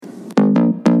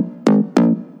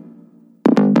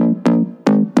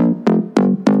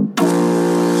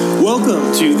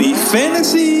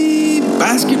Fantasy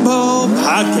Basketball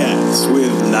Podcast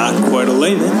with not quite a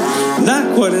layman,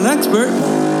 not quite an expert,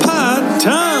 Pod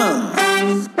Tom.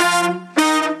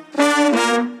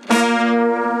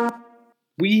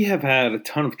 We have had a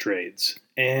ton of trades,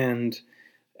 and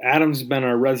Adam's been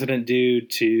our resident dude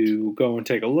to go and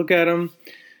take a look at them,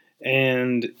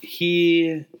 and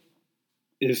he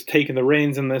is taking the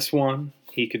reins in this one.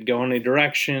 He could go in a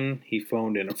direction. He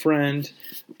phoned in a friend.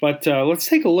 But let's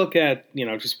take a look at,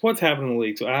 just what's happening in the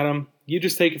league. So, Adam, you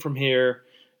just take it from here.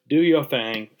 Do your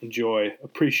thing. Enjoy.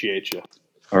 Appreciate you.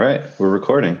 All right. We're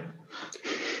recording.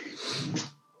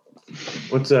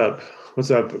 What's up?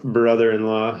 What's up,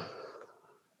 brother-in-law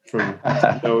from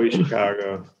snowy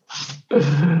Chicago?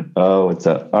 Oh, what's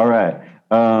up? All right.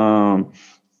 I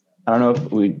don't know if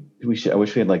we should. I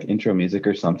wish we had like intro music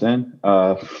or something.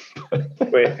 Wait.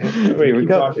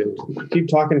 Keep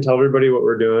talking. Tell everybody what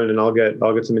we're doing, and I'll get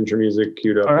some intro music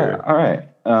queued up. All right.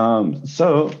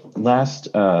 So last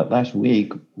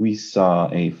week we saw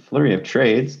a flurry of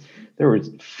trades. There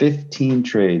was 15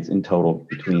 trades in total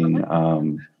between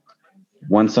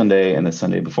one Sunday and the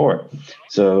Sunday before.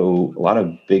 So a lot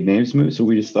of big names moved. So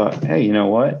we just thought, hey, you know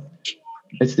what?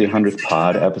 It's the 100th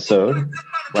pod episode.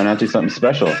 Why not do something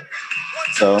special?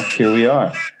 So here we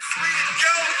are.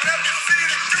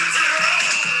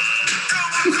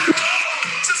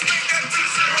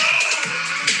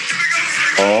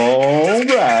 All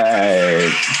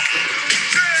right.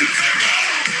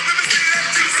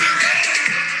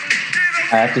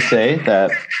 I have to say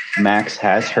that Max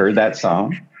has heard that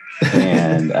song.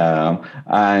 And I'm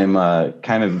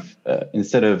kind of,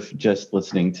 instead of just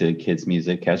listening to kids'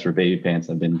 music, Casper Baby Pants,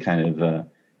 I've been kind of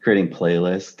creating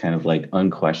playlists, kind of like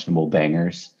unquestionable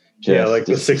bangers. Like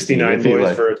the 69 Boys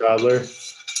like, for a toddler.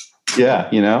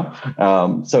 Yeah,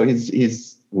 so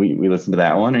we listened to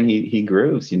that one, and he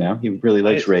grooves. He really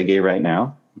likes reggae right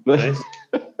now. Nice.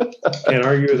 Can't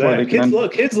argue with that.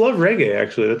 Kids love reggae.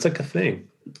 Actually, that's like a thing.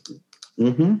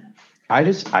 Mm-hmm. I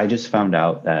just found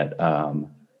out that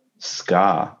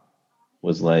ska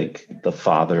was like the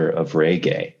father of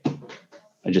reggae.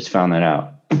 I just found that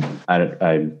out.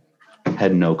 I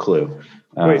had no clue.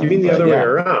 Wait, you mean the other way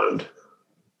around?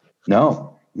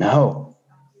 No.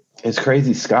 It's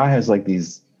crazy. Ska has like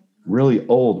these really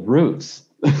old roots.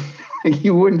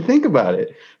 You wouldn't think about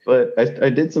it, but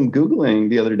I did some Googling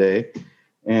the other day,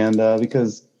 and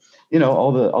because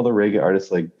all the reggae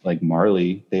artists like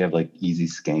Marley, they have like Easy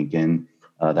Skankin',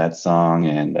 that song,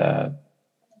 and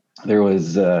there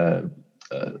was the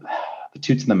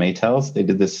Toots and the Maytals. They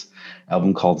did this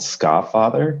album called Ska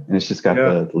Father, and it's just got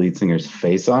the lead singer's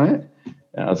face on it.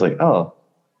 And I was like, oh,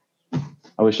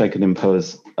 I wish I could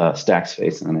impose Stack's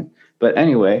face on it. But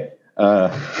anyway,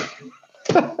 enough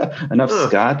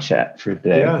ska chat for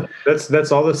today. Yeah,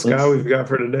 that's all the ska we've got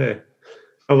for today.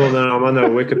 Oh, well, then I'm on the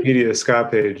Wikipedia ska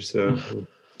page, so.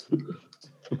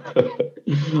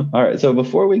 All right, so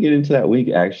before we get into that week,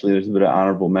 actually, there's a bit of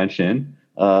honorable mention.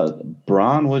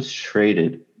 Bron was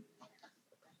traded.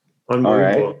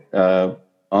 Unbelievable. All right.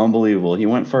 Unbelievable. He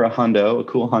went for a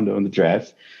cool hundo in the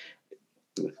draft.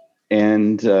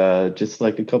 And just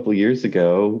like a couple years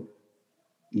ago,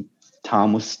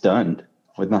 Tom was stunned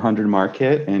with the 100 mark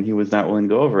hit, and he was not willing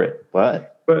to go over it.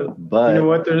 But you know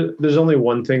what? There's only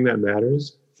one thing that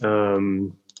matters.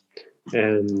 And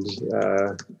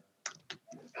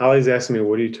Holly's asking me,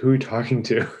 who are you talking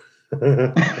to?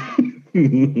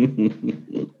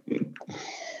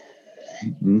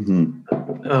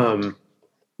 Mm-hmm.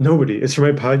 Nobody. It's for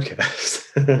my podcast.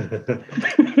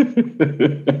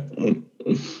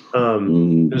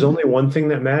 There's only one thing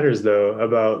that matters, though,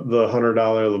 about the $100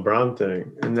 LeBron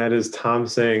thing, and that is Tom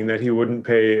saying that he wouldn't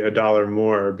pay $1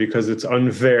 more because it's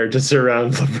unfair to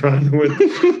surround LeBron with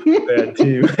that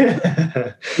team.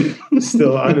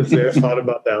 Still, honestly, I've thought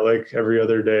about that like every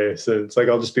other day since. Like,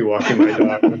 I'll just be walking my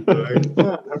dog. And be like,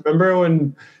 I remember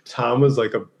when Tom was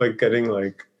like getting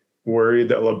like worried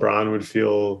that LeBron would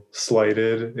feel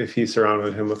slighted if he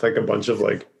surrounded him with like a bunch of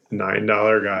like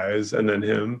 $9 guys and then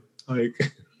him.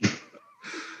 Like,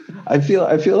 I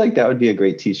feel like that would be a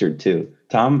great T-shirt too.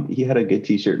 Tom, he had a good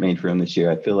T-shirt made for him this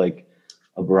year. I feel like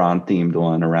a Bron themed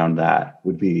one around that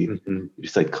would be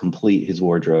just like complete his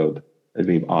wardrobe. It'd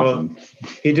be awesome. Well,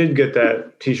 he did get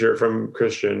that T-shirt from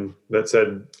Christian that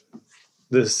said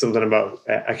this something about,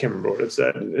 I can't remember what it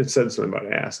said. It said something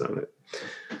about ass on it.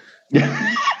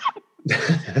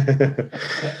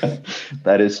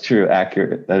 That is true.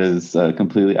 Accurate. That is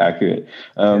completely accurate.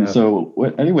 So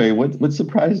what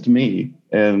surprised me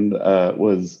and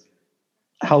was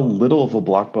how little of a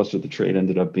blockbuster the trade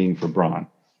ended up being for Bron.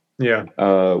 Yeah.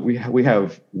 We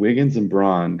have Wiggins and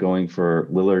Bron going for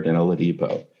Lillard and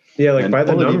Oladipo. Yeah, like And by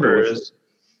the Oladipo numbers,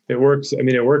 it works. I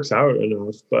mean, it works out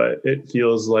enough, but it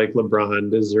feels like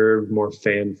LeBron deserved more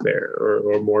fanfare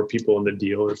or more people in the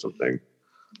deal or something.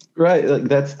 right, like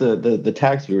that's the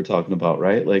tax we were talking about,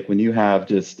 right? Like when you have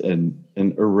just an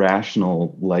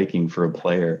irrational liking for a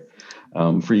player,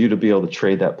 for you to be able to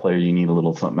trade that player, you need a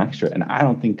little something extra. And I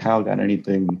don't think Kyle got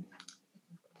anything,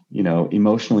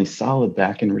 emotionally solid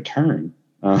back in return.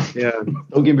 Yeah.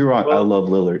 Don't get me wrong, I Well, love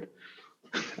Lillard.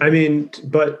 I mean,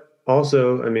 but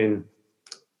also, I mean,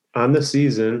 on the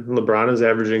season, LeBron is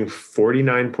averaging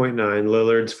 49.9,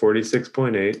 Lillard's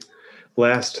 46.8.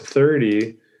 Last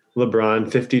 30, LeBron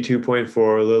 52.4,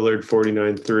 Lillard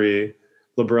 49.3.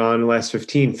 LeBron last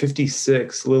 15,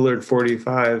 56, Lillard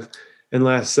 45. And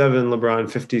last 7, LeBron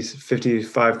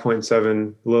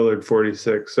 55.7, Lillard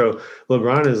 46. So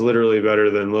LeBron is literally better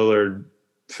than Lillard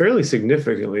fairly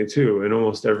significantly too in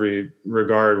almost every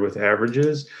regard with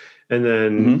averages. And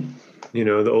then, the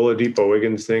Oladipo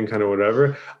Wiggins thing, kind of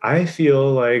whatever. I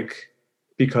feel like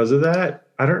because of that,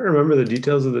 I don't remember the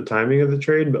details of the timing of the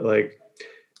trade, but like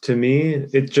to me,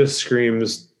 it just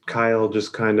screams Kyle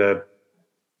just kind of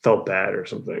felt bad or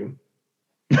something.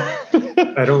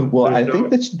 I don't. Well, I think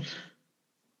that's.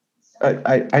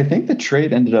 I think the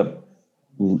trade ended up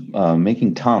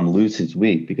making Tom lose his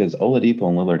week because Oladipo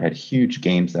and Lillard had huge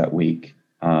games that week.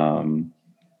 That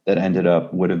ended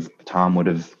up Tom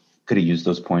could have used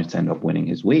those points to end up winning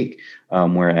his week.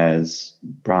 Whereas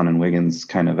Brown and Wiggins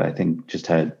kind of, I think, just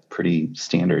had pretty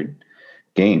standard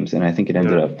games. And I think it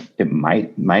ended up, it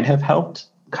might have helped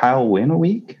Kyle win a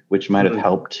week, which might have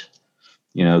helped,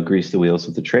 grease the wheels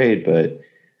with the trade. But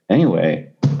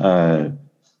anyway, I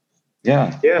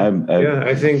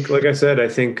think, like I said, I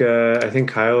think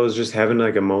Kyle was just having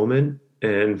like a moment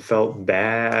and felt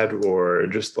bad or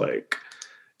just like,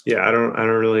 I don't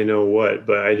really know what,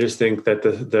 but I just think that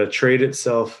the trade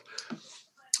itself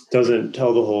doesn't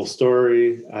tell the whole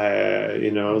story.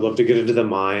 I'd love to get into the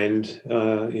mind,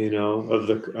 of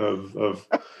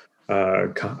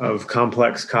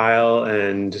complex Kyle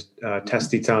and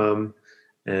testy Tom,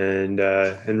 and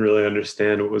really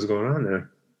understand what was going on there.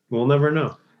 We'll never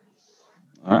know.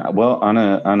 Well, on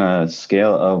a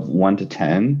scale of 1 to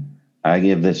 10, I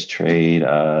give this trade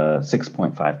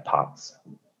 6.5 pots.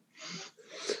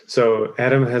 So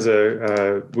Adam has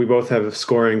we both have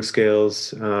scoring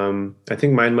scales. I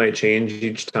think mine might change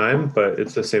each time, but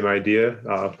it's the same idea.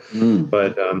 I'm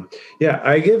going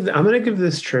to give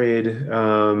this trade.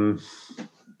 I'm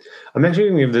actually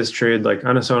going to give this trade like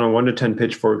on a 1 to 10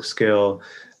 pitchfork scale.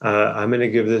 I'm going to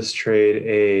give this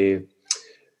trade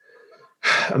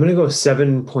I'm going to go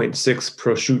 7.6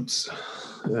 prosciutto.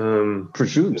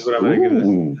 Prosciutto is what I'm going to give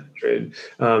this trade.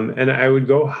 And I would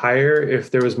go higher if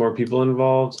there was more people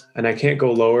involved, and I can't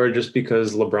go lower just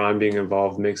because LeBron being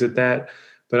involved makes it that.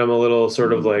 But I'm a little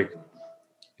sort of like,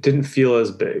 it didn't feel as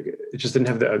big. It just didn't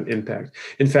have the impact.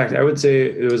 In fact, I would say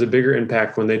it was a bigger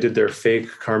impact when they did their fake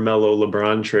Carmelo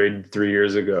LeBron trade 3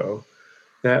 years ago.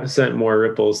 That sent more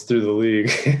ripples through the league.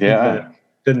 Yeah,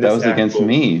 than that was against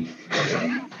me.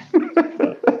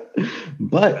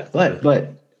 But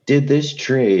did this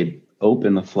trade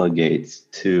open the floodgates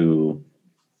to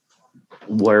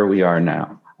where we are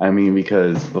now? I mean,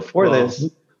 because before this,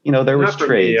 there was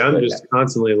trades. I'm just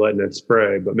constantly letting it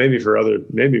spray, but maybe for other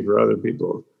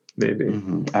people, maybe.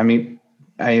 Mm-hmm. I mean,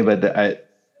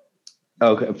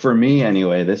 okay, for me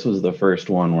anyway, this was the first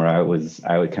one where I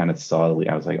would kind of solidly,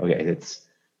 I was like, okay,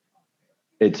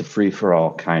 it's a free for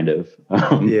all kind of.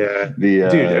 Dude,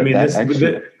 I mean,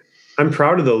 I'm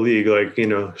proud of the league. Like,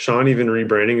 Sean even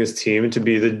rebranding his team to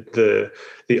be the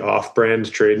off-brand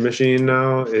trade machine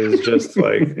now is just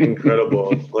like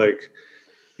incredible. Like,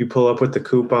 you pull up with the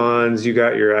coupons. I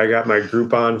got my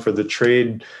Groupon for the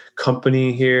trade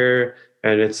company here,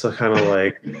 and it's kind of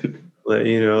like,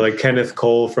 like Kenneth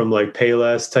Cole from like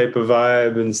Payless type of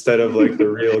vibe instead of like the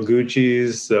real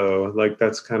Gucci's. So like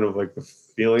that's kind of like the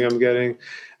feeling I'm getting.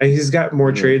 And he's got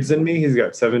more trades than me. He's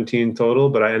got 17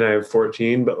 total, but I have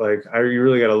 14. But like, you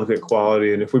really got to look at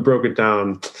quality. And if we broke it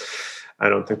down, I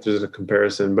don't think there's a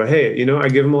comparison. But hey, I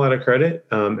give him a lot of credit.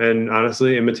 And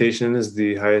honestly, imitation is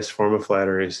the highest form of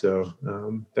flattery. So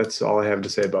that's all I have to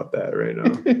say about that right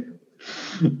now.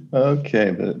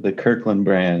 Okay, the Kirkland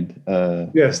brand.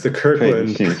 Yes, the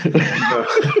Kirkland.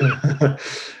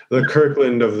 The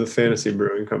Kirkland of the Fantasy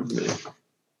Brewing Company.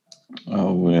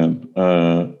 Oh, man.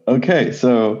 Okay,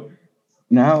 so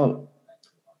now,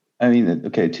 I mean,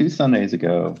 2 Sundays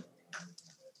ago,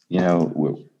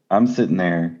 I'm sitting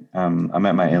there. I'm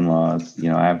at my in-laws.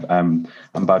 I'm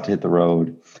about to hit the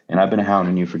road, and I've been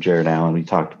hounding you for Jared Allen. We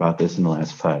talked about this in the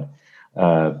last pod.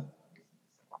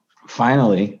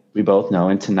 Finally, we both know.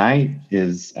 And tonight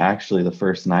is actually the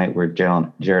first night where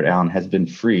Jared Allen has been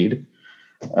freed.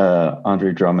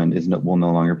 Andre Drummond will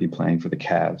no longer be playing for the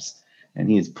Cavs, and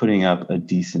he is putting up a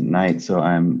decent night. So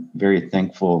I'm very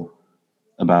thankful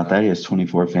about that. He has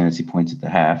 24 fantasy points at the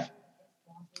half.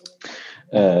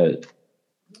 But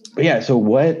yeah, so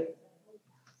what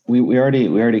we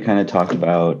already kind of talked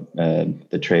about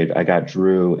the trade. I got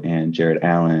Drew and Jared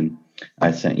Allen.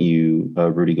 I sent you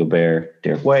Rudy Gobert,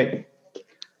 Derek White.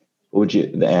 Would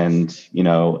you, and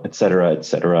et cetera, et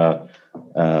cetera.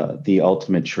 The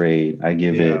ultimate trade, I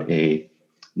give it a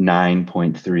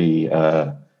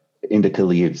 9.3 indica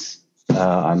leaves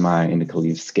on my indica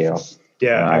leaves scale.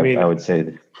 Yeah, I would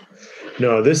say.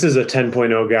 No, this is a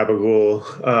 10.0 Gabagool.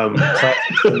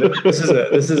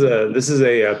 This is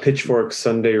a Pitchfork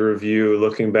Sunday review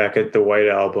looking back at the White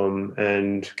Album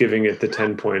and giving it the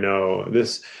 10.0.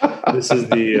 This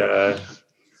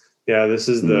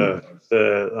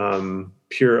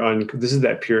is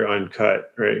that pure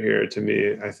uncut right here to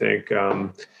me. I think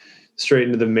straight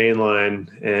into the main line,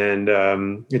 and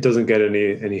it doesn't get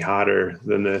any hotter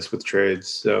than this with trades.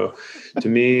 So to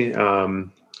me,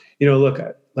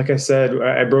 look. Like I said,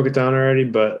 I broke it down already,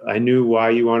 but I knew why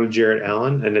you wanted Jared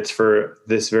Allen, and it's for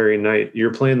this very night.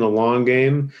 You're playing the long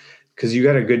game because you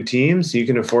got a good team, so you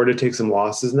can afford to take some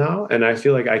losses now. And I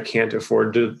feel like I can't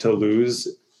afford to lose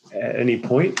at any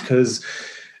point because,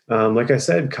 like I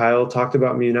said, Kyle talked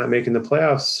about me not making the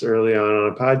playoffs early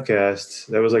on a podcast.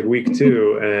 That was like week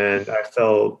 2, and I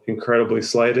felt incredibly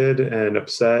slighted and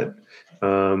upset,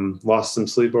 lost some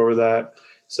sleep over that.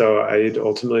 So I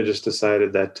ultimately just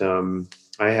decided that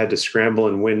I had to scramble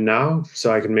and win now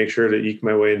so I can make sure to eke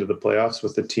my way into the playoffs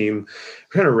with the team,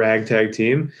 kind of ragtag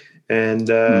team. And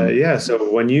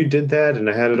so when you did that and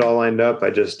I had it all lined up,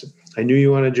 I knew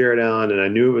you wanted Jared Allen, and I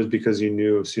knew it was because you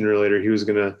knew sooner or later he was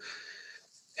going to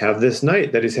have this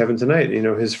night that he's having tonight,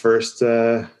 his first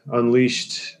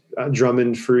unleashed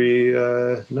Drummond-free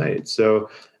night.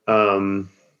 So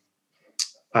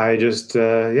I just,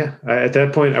 at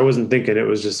that point, I wasn't thinking. It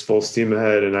was just full steam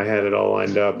ahead, and I had it all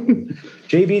lined up.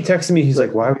 JB texted me. He's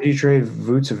like, why would you trade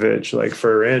Vucevic,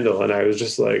 for Randall? And I was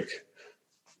just like,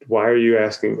 why are you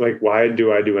asking? Like, why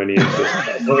do I do any of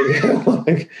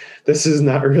this? This is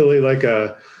not really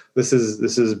this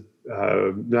is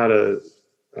not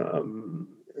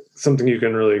something you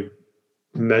can really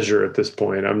measure at this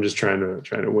point. I'm just trying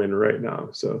to win right now.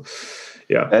 So,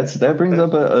 yeah. That brings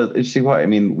up a interesting point. I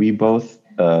mean, we both,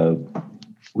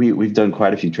 we've done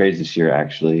quite a few trades this year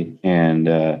actually,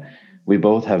 and we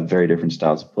both have very different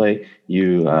styles of play.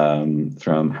 You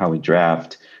from how we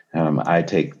draft, I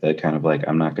take the kind of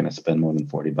I'm not going to spend more than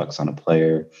 $40 on a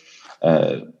player.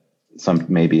 Some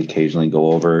maybe occasionally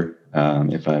go over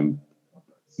if I'm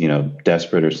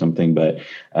desperate or something, but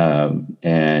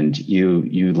and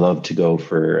you love to go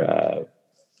for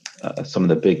some of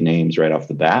the big names right off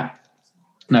the bat.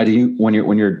 Now, do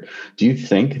you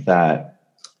think that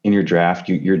in your draft,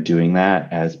 you're doing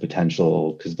that as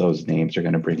potential because those names are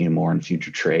going to bring you more in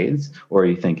future trades? Or are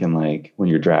you thinking when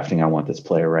you're drafting, I want this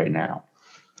player right now?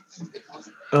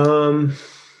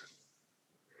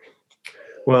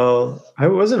 Well, I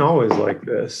wasn't always like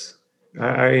this.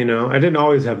 I didn't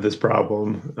always have this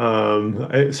problem.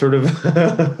 I sort of,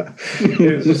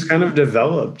 it just kind of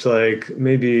developed.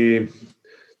 Maybe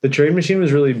the trade machine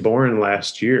was really born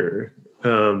last year.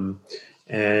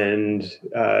 And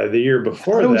the year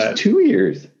before that, was 2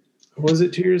 years. Was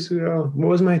it 2 years ago? What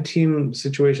was my team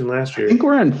situation last year? I think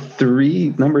we're on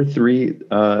number 3,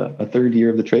 a third year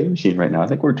of the trade machine right now. I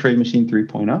think we're trade machine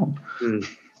 3.0.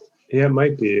 Yeah, it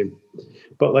might be.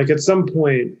 But at some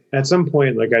point, I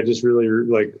just really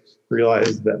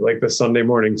realized that the Sunday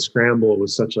morning scramble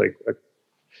was such a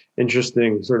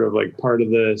interesting sort of part of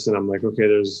this. And I'm like,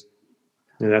 okay,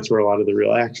 and that's where a lot of the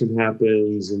real action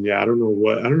happens. And I don't know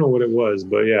what it was,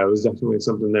 but yeah, it was definitely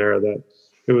something there that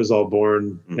it was all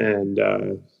born. And,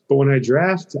 but when I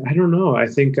draft, I don't know, I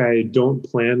think I don't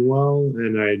plan well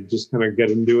and I just kind of get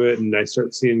into it and I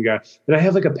start seeing guys, and I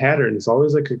have a pattern. It's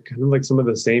always kind of some of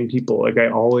the same people. I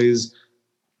always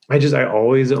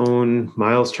own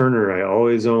Miles Turner. I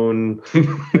always own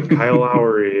Kyle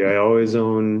Lowry. I always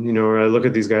own, I look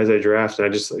at these guys I draft and I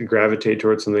just gravitate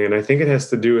towards something. And I think it has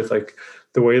to do with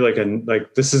the way,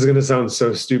 this is going to sound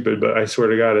so stupid, but I swear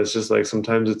to God, it's just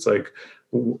sometimes it's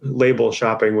label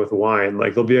shopping with wine.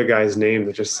 There'll be a guy's name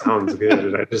that just sounds good.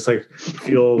 And I just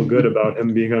feel good about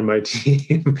him being on my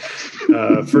team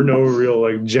for no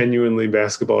real, genuinely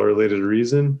basketball related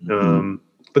reason.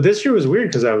 But this year was weird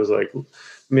because I was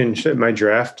my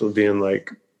draft was being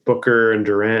Booker and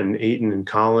Durant and Ayton and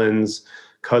Collins,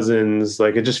 Cousins.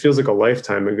 It just feels like a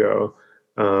lifetime ago.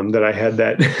 that I had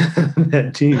that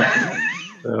that team.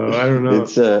 So I don't know.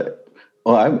 It's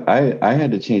well, I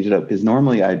had to change it up because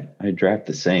normally I draft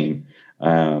the same,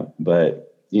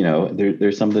 but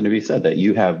there's something to be said that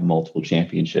you have multiple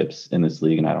championships in this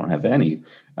league and I don't have any.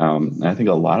 And I think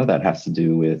a lot of that has to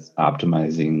do with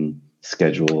optimizing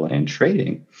schedule and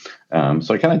trading.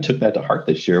 So I kind of took that to heart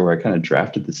this year, where I kind of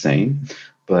drafted the same,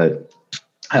 but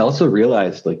I also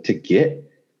realized, like, to get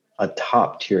a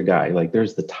top tier guy, like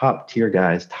there's the top tier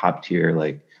guys, top tier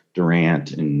like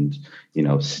Durant and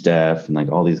Steph and like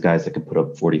all these guys that could put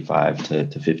up 45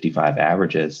 to 55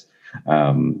 averages,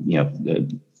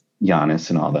 Giannis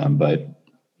and all them. But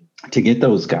to get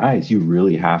those guys, you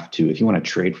really have to, if you want to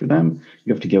trade for them,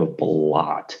 you have to give up a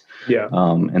lot. Yeah.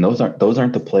 And those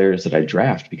aren't the players that I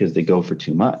draft because they go for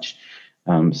too much.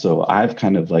 So I've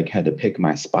kind of like had to pick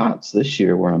my spots this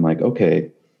year where I'm like,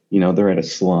 okay, they're at a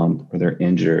slump or they're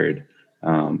injured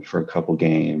for a couple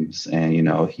games, and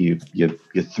you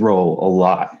throw a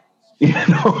lot.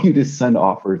 You just send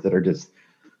offers that are just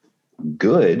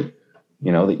good.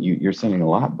 That you're sending a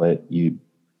lot, but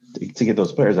to get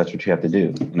those players, that's what you have to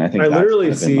do. And I think I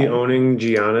literally see owning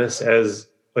Giannis as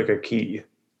like a key.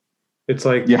 It's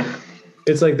like,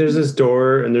 it's like there's this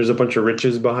door and there's a bunch of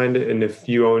riches behind it. And if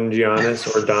you own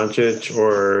Giannis or Doncic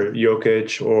or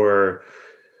Jokic, or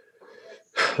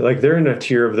like they're in a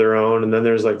tier of their own, and then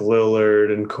there's like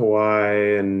Lillard and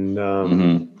Kawhi and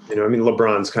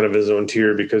LeBron's kind of his own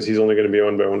tier because he's only going to be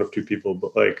owned by one of two people.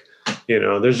 But like,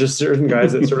 there's just certain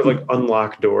guys that sort of like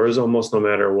unlock doors almost no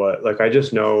matter what. Like I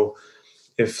just know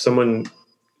if someone,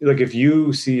 like if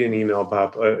you see an email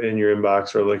pop in your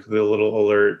inbox or like the little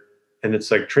alert and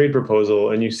it's like trade proposal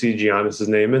and you see Giannis's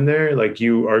name in there, like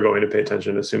you are going to pay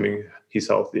attention, assuming he's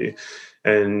healthy,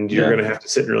 and you're going to have to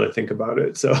sit and really think about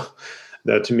it. So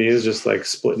that to me is just like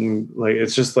splitting, like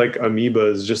it's just like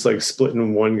amoebas, just like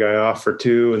splitting one guy off for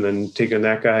two and then taking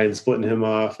that guy and splitting him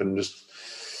off, and just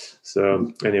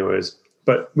so anyways.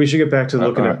 But we should get back to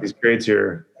looking at these trades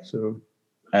here. So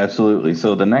absolutely.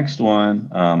 So the next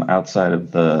one, outside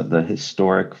of the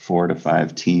historic 4 to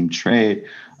 5 team trade,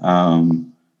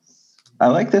 I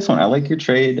like this one. I like your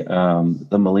trade,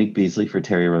 the Malik Beasley for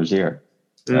Terry Rozier.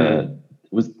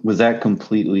 Was that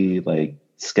completely like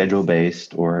schedule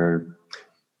based, or?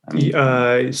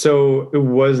 So it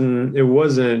wasn't,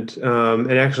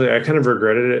 and actually I kind of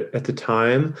regretted it at the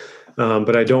time,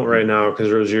 but I don't right now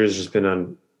because Rozier has just been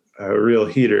on a real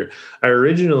heater. I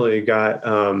originally got,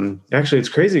 actually it's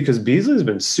crazy because Beasley's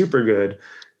been super good.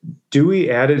 Dewey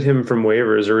added him from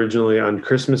waivers originally on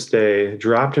Christmas Day,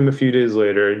 dropped him a few days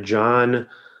later. John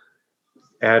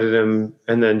added him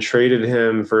and then traded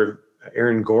him for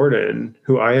Aaron Gordon,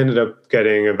 who I ended up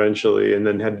getting eventually and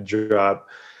then had to drop.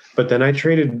 But then I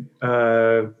traded,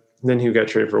 then he got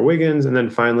traded for Wiggins. And then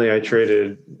finally I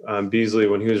traded Beasley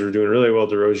when he was doing really well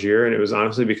to Rozier. And it was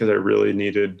honestly because I really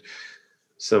needed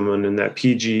someone in that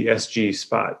PG SG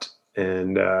spot.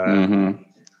 And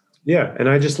yeah, and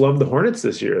I just love the Hornets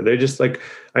this year. They just like,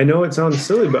 I know it sounds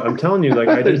silly, but I'm telling you,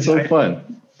 like it's so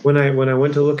fun. When I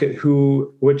went to look at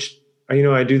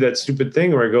I do that stupid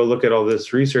thing where I go look at all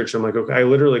this research. I'm like, okay, I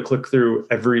literally click through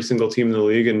every single team in the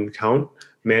league and count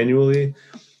manually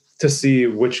to see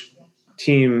which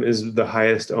team is the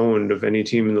highest owned of any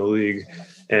team in the league.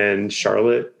 And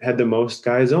Charlotte had the most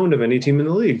guys owned of any team in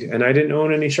the league. And I didn't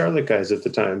own any Charlotte guys at the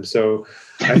time. So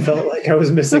I felt like I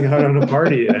was missing out on a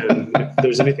party. And if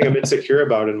there's anything I'm insecure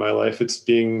about in my life, it's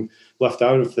being left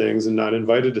out of things and not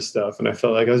invited to stuff. And I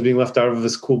felt like I was being left out of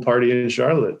this cool party in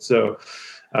Charlotte. So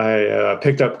I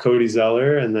picked up Cody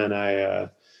Zeller, and then I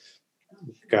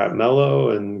got Melo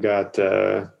and got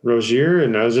Rozier,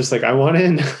 and I was just like, I want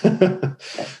in.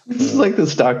 This is like the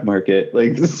stock market.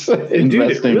 Like this dude,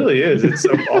 it really is. It's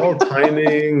all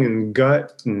timing and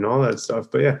gut and all that stuff.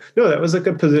 But yeah, no, that was like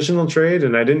a positional trade,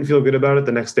 and I didn't feel good about it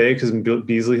the next day because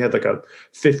Beasley had like a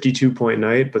 52-point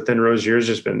night, but then Rozier's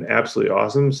just been absolutely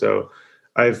awesome. So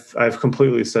I've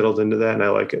completely settled into that, and I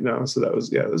like it now. So it was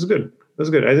good. It was good.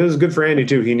 It was good for Andy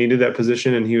too. He needed that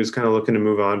position, and he was kind of looking to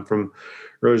move on from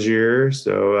Rozier.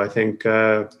 So I think,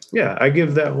 I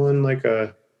give that one I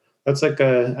give it like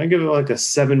a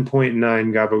 7.9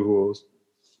 gabagools.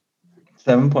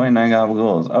 7.9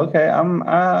 gabagools. Okay. I'm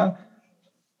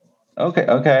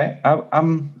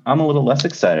a little less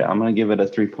excited. I'm going to give it a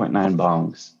 3.9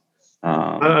 bongs.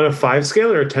 On a 5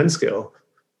 scale or a 10 scale?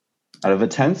 Out of a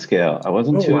 10 scale. I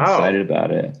wasn't too excited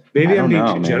about it. Maybe I'm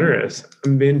being too generous.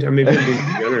 I'm being too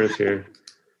generous here.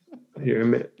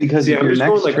 Because your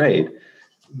next trade.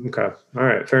 Okay. All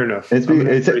right. Fair enough.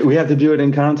 We have to do it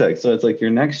in context. So it's like your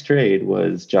next trade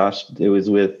was Josh. It was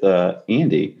with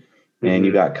Andy. and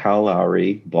you got Kyle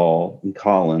Lowry, Ball, and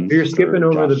Collins. You're skipping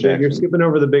over Josh Jackson. You're skipping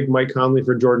over the big Mike Conley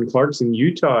for Jordan Clarkson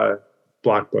Utah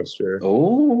blockbuster.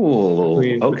 Oh,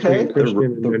 between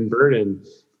Christian and Burden,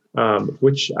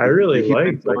 which I really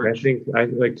liked. Like I think I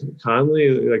like Conley.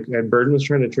 Like and Burden was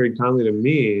trying to trade Conley to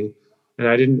me, and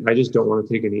I just don't want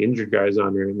to take any injured guys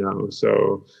on right now.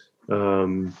 So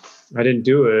I didn't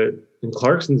do it. And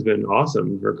Clarkson's been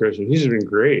awesome for Christian. He's been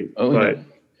great. But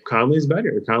Conley's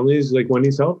better. Conley's like when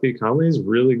he's healthy, Conley's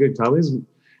really good. Conley's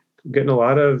getting a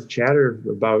lot of chatter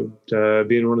about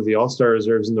being one of the all-star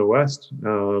reserves in the West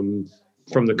from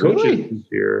the coaches this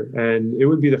year. And it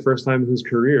would be the first time in his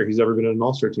career he's ever been on an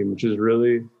all-star team, which is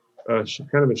really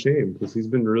kind of a shame because he's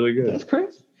been really good. That's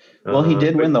crazy. Well, he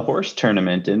did win the horse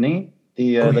tournament, didn't he?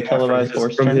 The televised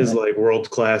horse tournament. From his like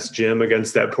world-class gym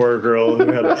against that poor girl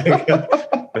who had like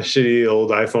a shitty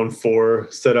old iPhone 4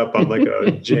 set up on like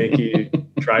a janky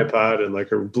tripod and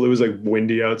like it was like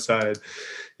windy outside.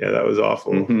 Yeah, that was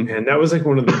awful. Mm-hmm. And that was like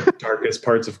one of the darkest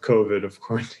parts of COVID, of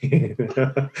quarantine.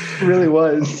 It really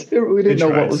was. We didn't know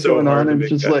what was going on. And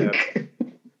just like.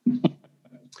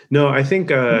 No, I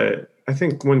think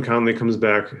when Conley comes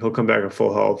back, he'll come back at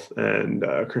full health, and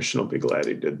Christian will be glad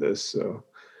he did this. So,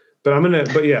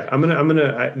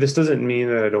 this doesn't mean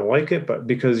that I don't like it, but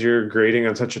because you're grading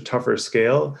on such a tougher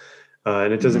scale,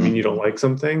 and it doesn't mean you don't like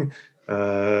something.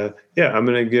 I'm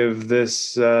going to give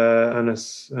this on a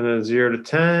 0 to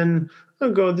 10.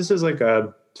 I'll go. This is like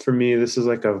a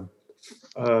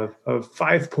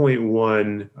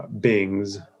 5.1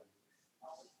 Bings.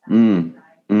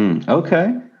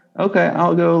 Okay.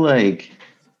 I'll go like.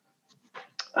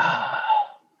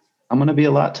 I'm going to be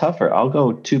a lot tougher. I'll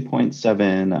go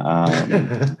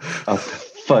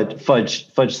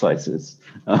 2.7 fudge slices.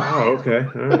 Oh, okay.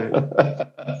 All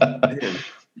right.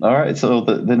 All right. So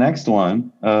the next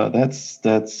one,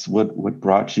 that's what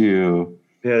brought you.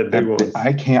 Yeah, the big one.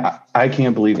 I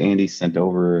can't believe Andy sent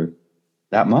over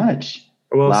that much.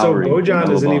 Well, Lowry, so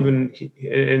Bojan isn't even,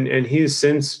 and he's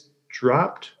since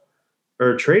dropped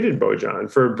or traded Bojan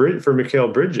for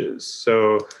Mikal Bridges.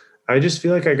 So I just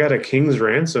feel like I got a king's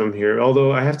ransom here.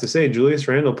 Although I have to say, Julius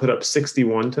Randle put up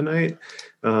 61 tonight,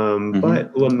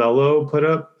 but LaMelo put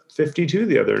up 52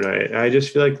 the other night. I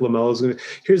just feel like LaMelo's going to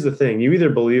 – here's the thing. You either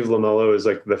believe LaMelo is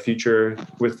like the future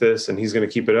with this and he's going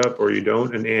to keep it up, or you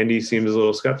don't. And Andy seems a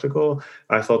little skeptical.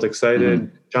 I felt excited.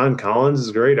 John Collins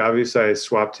is great. Obviously, I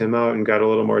swapped him out and got a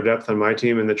little more depth on my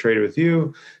team in the trade with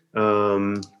you.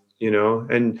 And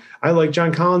I like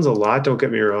John Collins a lot. Don't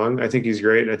get me wrong. I think he's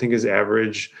great. I think his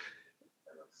average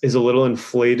is a little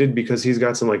inflated because he's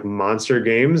got some like monster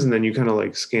games, and then you kind of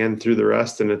like scan through the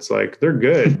rest and it's like, they're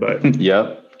good, but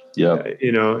Yep.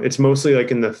 It's mostly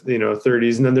like in the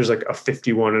 30s, and then there's like a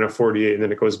 51 and a 48, and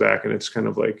then it goes back and it's kind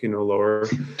of like lower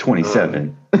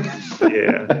 27.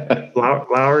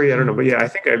 Lowry, I don't know, but yeah, I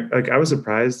think I was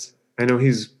surprised. I know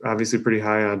he's obviously pretty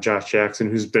high on Josh Jackson,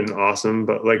 who's been awesome,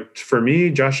 but like for me,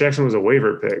 Josh Jackson was a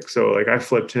waiver pick, so like I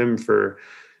flipped him for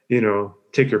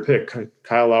take your pick,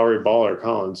 Kyle Lowry, Ball, or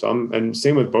Collins. And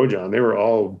same with Bojan, they were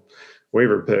all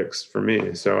waiver picks for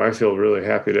me. So I feel really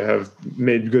happy to have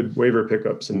made good waiver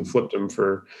pickups and flipped them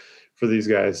for these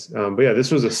guys. But yeah,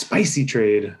 this was a spicy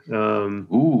trade. And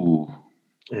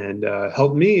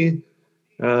helped me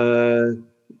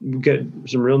get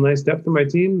some real nice depth in my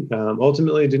team.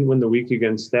 Ultimately, I didn't win the week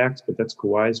against Stacks, but that's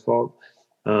Kawhi's fault.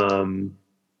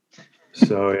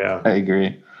 So yeah. I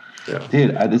agree. Yeah.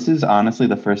 Dude, this is honestly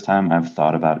the first time I've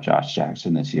thought about Josh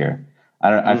Jackson this year.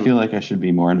 I feel like I should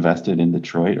be more invested in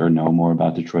Detroit or know more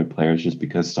about Detroit players just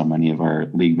because so many of our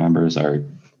league members are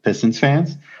Pistons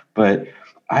fans. But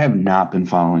I have not been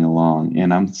following along,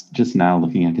 and I'm just now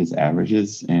looking at his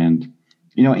averages. And,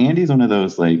 Andy's one of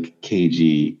those like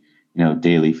KG,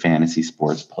 daily fantasy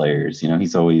sports players.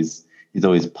 He's always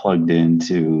plugged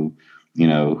into,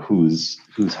 who's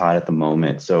hot at the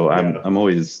moment. So I'm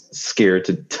always scared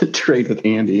to trade with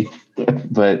Andy.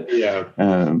 But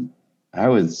I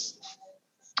was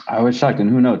shocked, and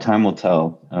who knows? Time will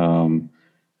tell.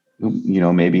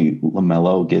 Maybe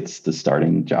LaMelo gets the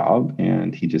starting job,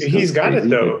 and he's got it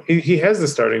though. He has the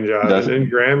starting job, and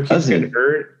Graham keeps getting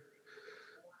hurt.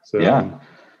 So yeah,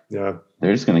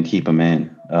 they're just gonna keep him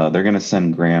in. They're gonna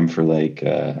send Graham for like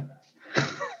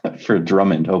for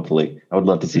Drummond. Hopefully, I would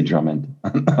love to see Drummond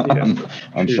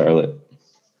on Charlotte.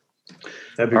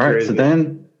 That'd be all crazy. Right, so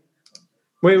then.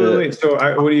 Wait. So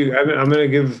I'm going to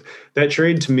give that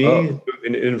trade to me.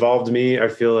 It involved me. I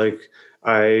feel like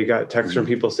I got texts from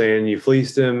people saying you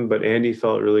fleeced him, but Andy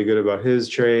felt really good about his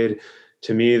trade.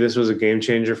 To me, this was a game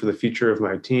changer for the future of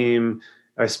my team.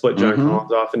 I split John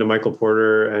Collins off into Michael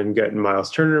Porter and getting Miles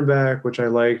Turner back, which I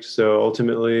liked. So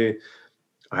ultimately,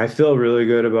 I feel really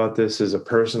good about this as a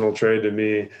personal trade to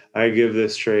me. I give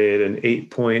this trade an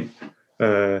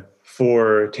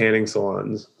 8.4 tanning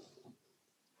salons.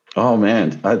 Oh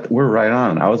man, we're right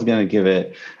on. I was gonna give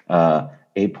it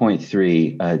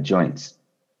 8.3 joints.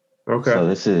 Okay. So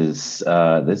this is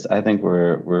this. I think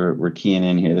we're keying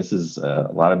in here. This is a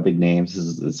lot of big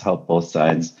names. This helped both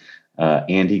sides.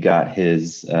 Andy got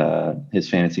his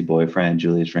fantasy boyfriend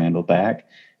Julius Randle back.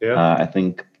 Yeah. I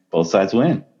think both sides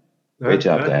win. Great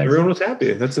job, Dags. Everyone was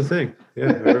happy. That's the thing.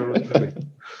 Yeah, everyone was happy.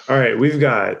 All right, we've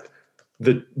got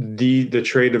the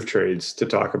trade of trades to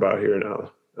talk about here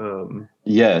now.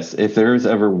 Yes, if there's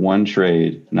ever one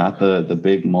trade, not the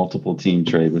big multiple team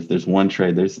trade, if there's one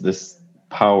trade, there's this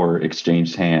power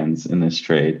exchanged hands in this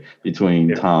trade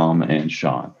between Tom and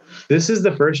Sean. This is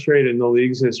the first trade in the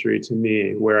league's history to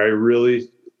me where I really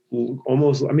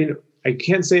almost, I mean, I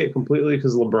can't say it completely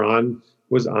because LeBron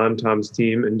was on Tom's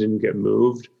team and didn't get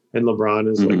moved. And LeBron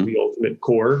is like the ultimate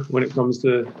core when it comes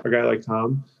to a guy like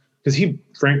Tom, because he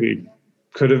frankly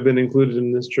could have been included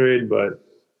in this trade. But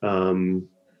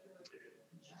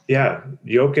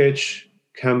Jokic,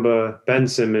 Kemba, Ben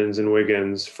Simmons, and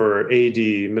Wiggins for AD,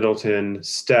 Middleton,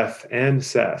 Steph, and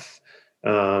Seth.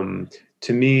 To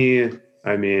me,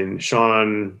 I mean,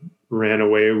 Sean ran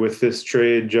away with this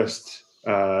trade just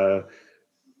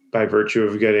by virtue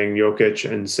of getting Jokic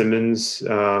and Simmons,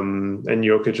 and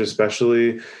Jokic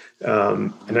especially.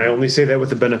 And I only say that with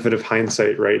the benefit of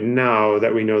hindsight right now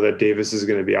that we know that Davis is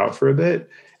going to be out for a bit.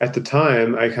 At the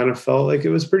time, I kind of felt like it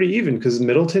was pretty even because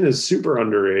Middleton is super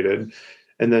underrated.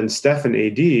 And then Steph and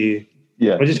AD,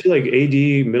 I just feel like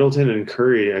AD, Middleton, and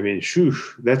Curry, I mean,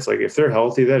 that's like, if they're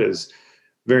healthy, that is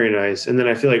very nice. And then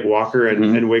I feel like Walker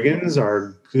and Wiggins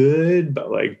are good,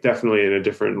 but like definitely in a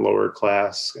different lower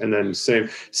class. And then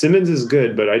Simmons is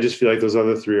good, but I just feel like those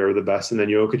other three are the best. And then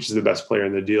Jokic is the best player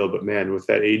in the deal. But man, with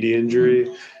that AD injury,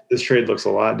 this trade looks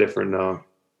a lot different now.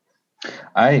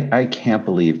 I can't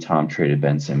believe Tom traded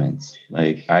Ben Simmons.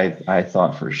 Like I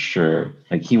thought for sure,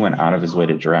 like he went out of his way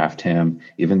to draft him,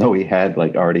 even though he had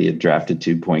like already had drafted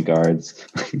 2 point guards.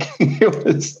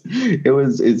 it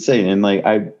was insane. And like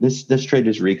this trade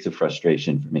just reeks of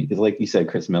frustration for me because, like you said,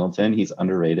 Chris Middleton, he's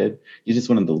underrated. He's just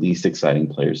one of the least exciting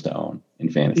players to own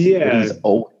in fantasy. Yeah, but he's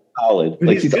always solid.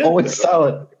 Like he's always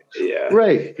solid. Yeah.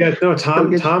 Right. Yeah. No.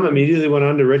 Tom immediately went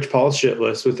on to Rich Paul's shit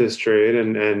list with this trade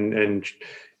and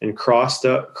crossed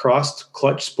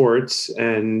Clutch Sports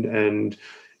and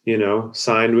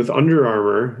signed with Under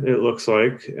Armour, it looks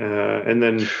like. And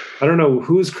then I don't know,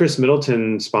 who's Chris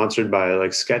Middleton sponsored by,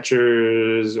 like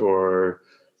Skechers or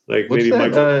like maybe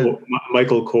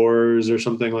Michael Kors or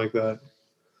something like that.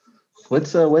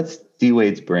 What's D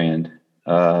Wade's brand?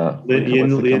 Lin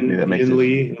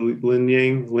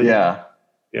Yang.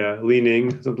 Yeah, Li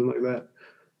Ning, something like that.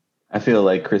 I feel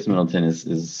like Chris Middleton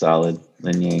is solid.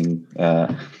 Lin Yang,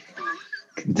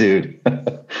 dude.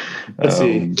 Let's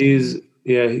see.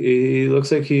 He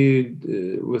looks like he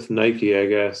with Nike, I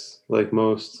guess, like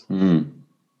most.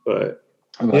 But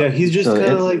yeah, he's just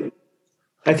kind of like.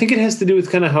 I think it has to do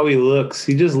with kind of how he looks.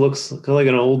 He just looks kind of like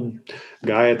an old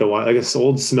guy at the Y, like an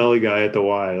old smelly guy at the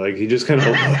Y. Like he just kind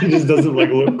of he just doesn't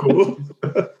like look cool.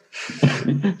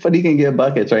 But he can get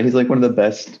buckets, right? He's like one of the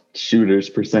best shooters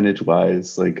percentage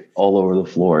wise, like all over the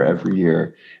floor every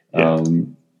year. Yeah.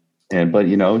 But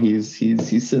he's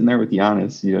sitting there with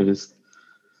Giannis, just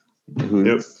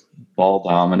who's ball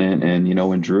dominant. And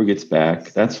when Drew gets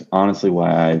back, that's honestly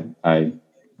why I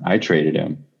traded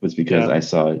him, was because I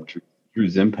saw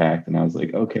Drew's impact and I was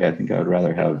like, okay, I think I would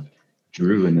rather have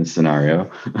Drew in this scenario.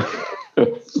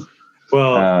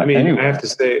 Well, anyway. I have to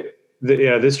say,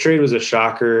 this trade was a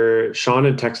shocker. Sean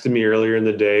had texted me earlier in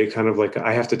the day, kind of like,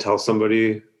 I have to tell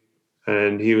somebody.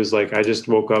 And he was like, I just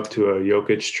woke up to a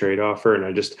Jokic trade offer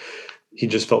and he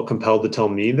just felt compelled to tell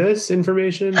me this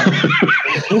information.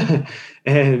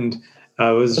 And I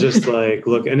was just like,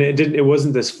 look, and it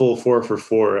wasn't this full 4 for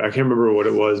 4. I can't remember what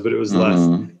it was, but it was less.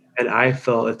 And I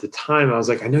felt at the time, I was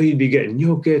like, I know you'd be getting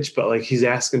Jokic, but like he's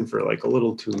asking for like a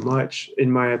little too much,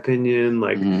 in my opinion.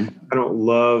 Like I don't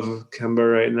love Kemba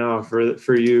right now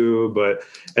for you,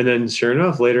 and then sure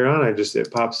enough, later on,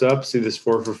 it pops up, see this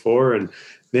 4 for 4, and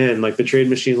man, like the trade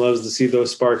machine loves to see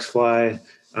those sparks fly.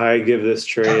 I give this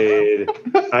trade,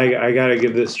 I gotta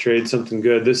give this trade something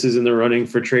good. This is in the running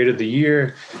for trade of the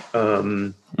year.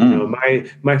 My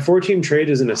 4-team trade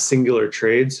isn't a singular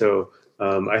trade, so.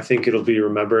 I think it'll be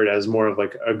remembered as more of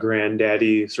like a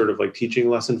granddaddy sort of like teaching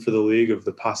lesson for the league of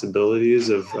the possibilities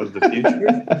of the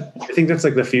future. I think that's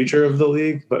like the future of the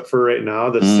league. But for right now,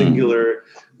 the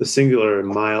singular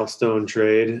milestone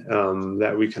trade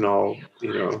that we can all,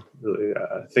 really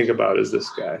think about is this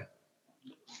guy.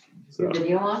 So. Your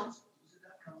video on?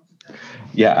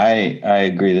 Yeah, I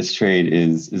agree. This trade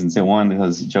is insane. One,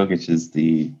 because Jokic is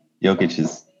the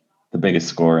biggest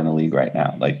scorer in the league right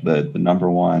now. Like the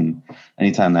number one.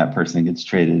 Anytime that person gets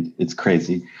traded, it's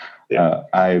crazy. Yeah.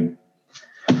 I'm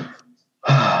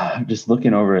just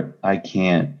looking over it. I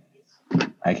can't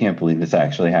believe this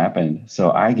actually happened.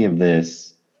 So I want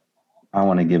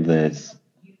to give this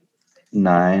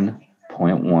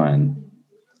 9.1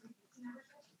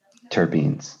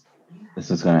 terpenes. This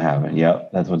is going to happen.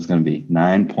 Yep, that's what it's going to be.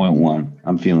 9.1.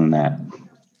 I'm feeling that.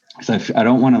 So I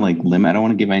don't want to limit. I don't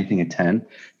want to give anything a 10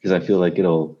 because I feel like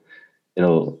it'll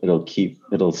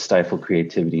stifle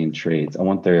creativity in trades. I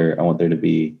want there to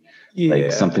be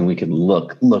something we can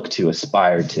look to,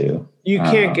 aspire to. You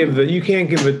can't give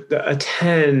it a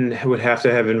 10. Would have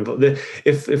to have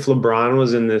if LeBron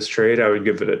was in this trade, I would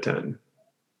give it a 10.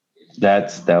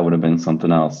 That would have been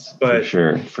something else for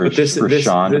sure. For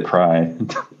Sean to pry.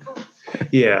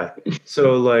 Yeah.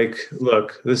 So look,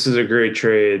 this is a great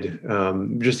trade.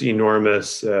 Just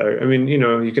enormous. I mean,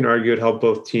 you can argue it helped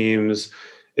both teams.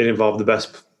 It involved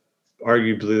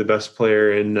arguably the best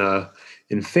player in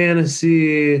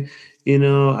fantasy.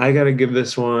 I got to give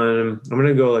this one. I'm going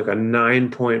to go a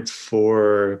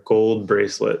 9.4 gold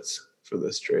bracelets for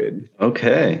this trade.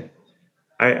 Okay.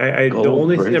 The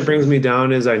only thing that brings me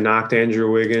down is I knocked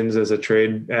Andrew Wiggins as a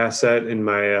trade asset in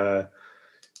my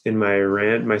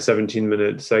rant, my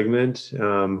 17-minute segment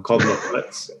called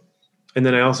Nuts. And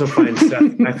then I also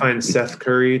find Seth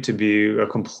Curry to be a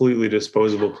completely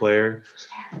disposable player.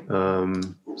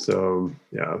 So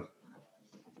yeah.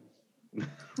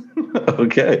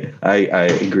 Okay, I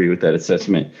agree with that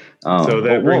assessment. So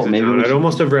that brings it down. I'd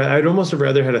almost have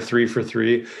rather had a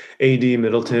 3-for-3 AD,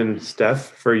 Middleton,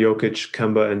 Steph for Jokic,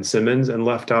 Kemba, and Simmons, and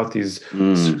left out these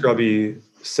scrubby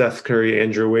Seth Curry,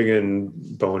 Andrew Wiggins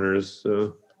boners.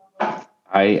 So.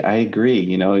 I agree.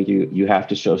 You have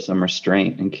to show some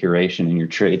restraint and curation in your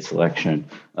trade selection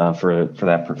for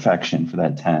that perfection, for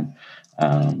that 10.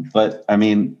 But I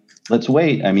mean, let's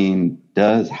wait. I mean,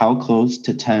 how close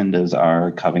to 10 does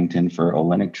our Covington for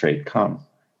Olynyk trade come?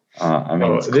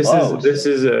 This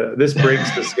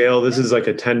breaks the scale. This is like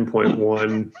a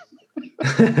 10.1.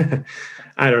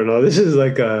 I don't know. This is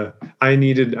I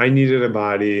needed a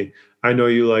body. I know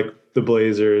you like the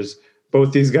Blazers.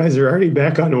 Both these guys are already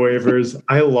back on waivers.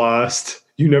 I lost.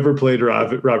 You never played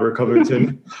Robert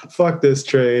Covington. Fuck this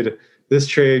trade. This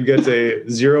trade gets a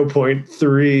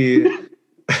 0.3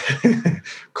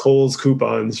 Kohl's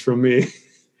coupons from me.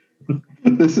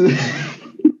 This is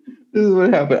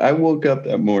what happened. I woke up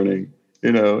that morning,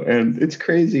 and it's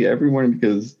crazy every morning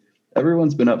because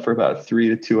everyone's been up for about 3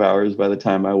 to 2 hours by the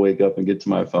time I wake up and get to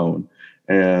my phone.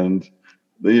 And,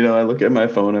 I look at my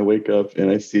phone, I wake up and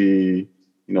I see,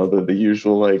 the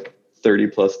usual 30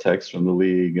 plus texts from the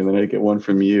league. And then I get one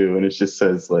from you and it just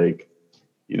says Covington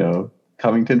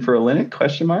for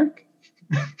Olynyk ?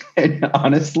 And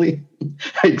honestly,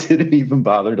 I didn't even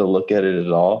bother to look at it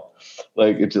at all.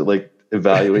 It's just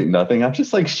evaluate nothing. I'm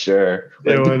just sure.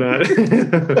 Yeah, why not?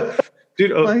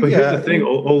 Dude, but here's the thing.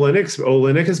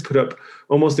 Olynyk has put up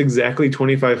almost exactly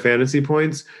 25 fantasy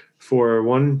points for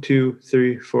 1, 2,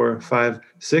 3, 4, 5,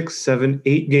 6, 7,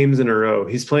 8 games in a row.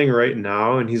 He's playing right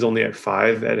now, and he's only at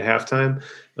 5 at halftime.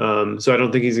 So I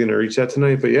don't think he's going to reach that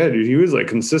tonight. But yeah, dude, he was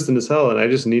consistent as hell, and I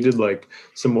just needed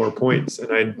some more points,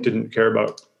 and I didn't care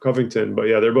about Covington. But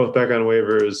yeah, they're both back on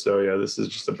waivers. So yeah, this is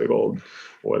just a big old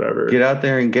whatever. Get out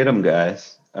there and get them,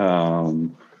 guys. What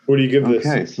do you give this?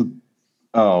 Okay, so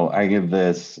I give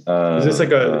this. Is this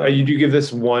you do give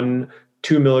this 1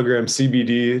 2 milligram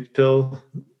CBD pill?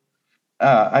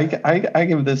 I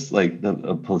give this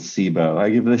a placebo.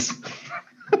 I give this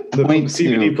the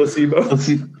CBD placebo.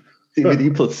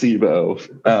 CBD placebo.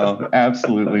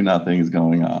 Absolutely nothing is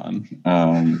going on.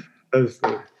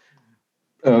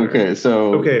 Okay,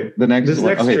 so the next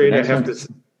trade, I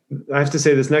have to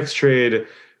say this next trade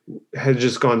had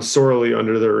just gone sorely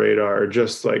under the radar.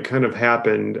 Just kind of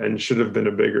happened and should have been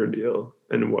a bigger deal,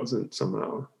 and it wasn't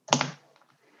somehow.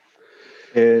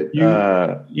 You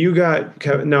got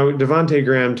now Devontae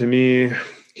Graham. To me,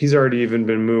 he's already even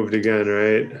been moved again,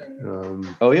 right?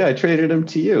 I traded him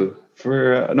to you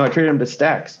I traded him to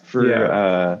Stacks for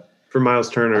Miles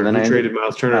Turner. And then I traded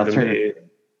Miles Turner to me.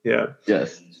 Yeah.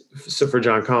 Yes. So for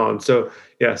John Collins. So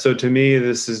to me,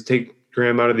 this is take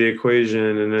Graham out of the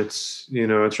equation, and it's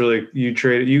really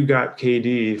you got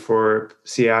KD for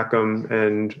Siakam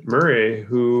and Murray,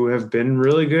 who have been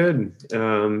really good,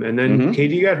 and then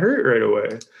KD got hurt right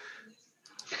away.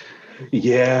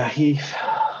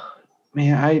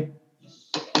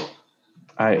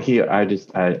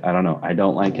 I don't know. I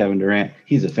don't like Kevin Durant.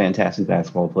 He's a fantastic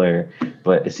basketball player,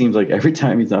 but it seems like every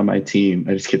time he's on my team,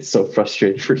 I just get so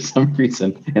frustrated for some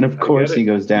reason. And of course, he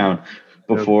goes down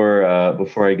before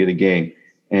I get a game.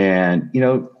 And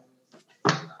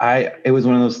it was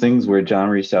one of those things where John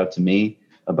reached out to me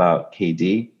about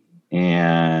KD,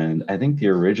 and I think the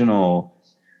original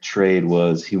trade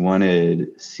was he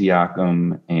wanted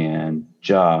Siakam and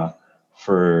Ja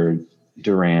for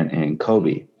Durant and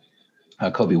Kobe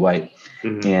White.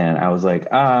 Mm-hmm. And I was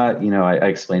like, I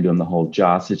explained to him the whole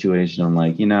Ja situation. I'm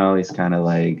like, he's kind of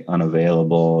like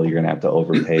unavailable. You're going to have to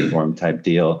overpay for him type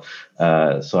deal.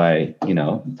 So I,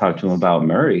 talked to him about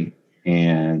Murray,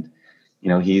 and,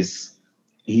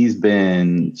 he's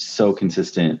been so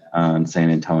consistent on San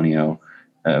Antonio.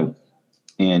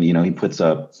 And, he can put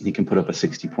up a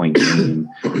 60-point game.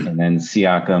 And then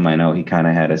Siakam, I know he kind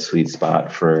of had a sweet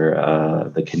spot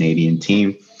for the Canadian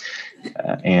team.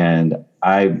 And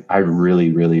I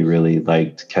really, really, really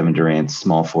liked Kevin Durant's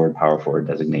small forward, power forward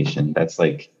designation. That's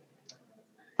like,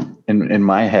 in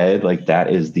my head, like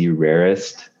that is the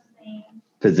rarest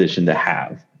position to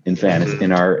have in fantasy,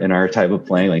 in our type of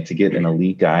playing. Like to get an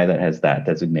elite guy that has that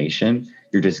designation,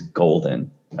 you're just golden.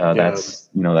 That's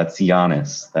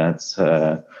Giannis. That's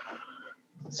so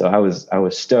I was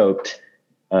stoked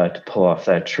to pull off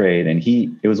that trade, and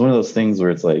it was one of those things where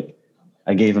it's like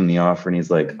I gave him the offer, and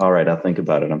he's like, "All right, I'll think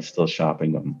about it. I'm still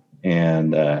shopping them."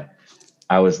 And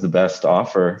I was the best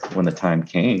offer when the time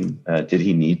came. Did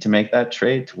he need to make that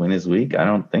trade to win his week? I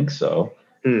don't think so.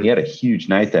 He had a huge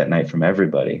night that night from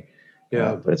everybody.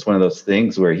 Yeah, but it's one of those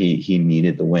things where he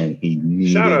needed the win. He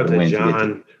needed Shout out the win to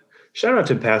John. Shout out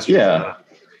to Pastor. Yeah.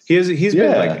 He's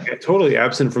been like totally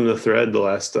absent from the thread the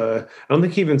last. I don't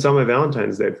think he even saw my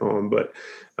Valentine's Day poem, but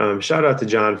shout out to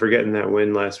John for getting that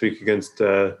win last week against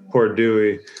poor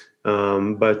Dewey.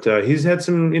 But he's had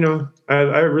some.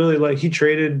 I really like. He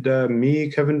traded me,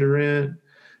 Kevin Durant,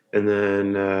 and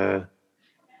then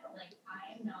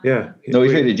he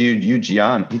traded you,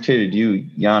 Gian. He traded you,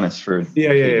 Giannis for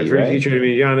KD, right? He traded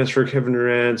me Giannis for Kevin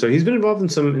Durant. So he's been involved in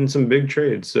some big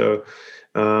trades. So.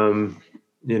 All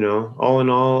in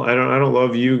all, I don't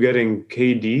love you getting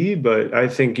KD, but I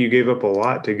think you gave up a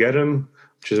lot to get him,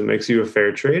 which makes you a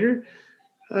fair trader.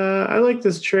 I like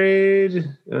this trade.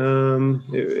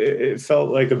 It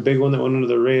felt like a big one that went under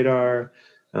the radar.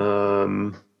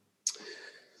 I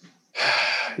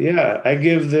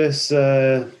give this.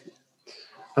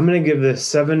 I'm going to give this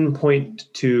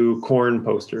 7.2 corn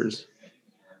posters.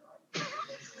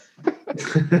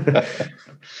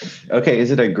 Okay,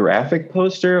 is it a graphic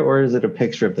poster or is it a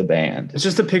picture of the band? It's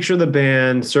just a picture of the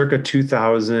band, circa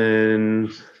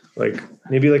 2000,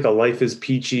 maybe like a Life is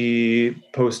Peachy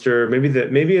poster.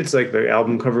 Maybe it's like the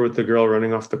album cover with the girl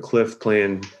running off the cliff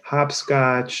playing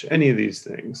hopscotch. Any of these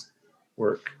things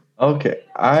work. Okay,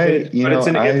 it's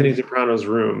in Anthony Soprano's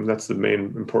room. That's the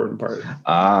main important part.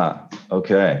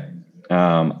 Okay.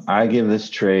 I give this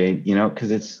trade,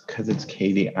 because it's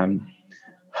KD.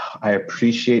 I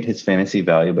appreciate his fantasy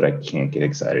value, but I can't get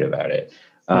excited about it.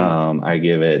 I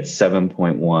give it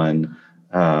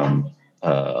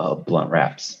 7.1 blunt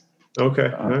wraps. Okay.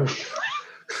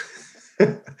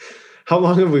 How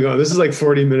long have we gone? This is like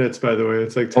 40 minutes, by the way.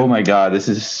 It's like 10 Oh my God, this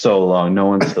is so long. No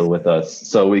one's still with us.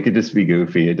 So we could just be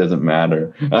goofy. It doesn't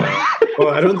matter. Well,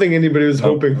 I don't think anybody was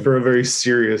hoping for a very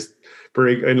serious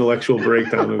intellectual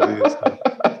breakdown of these.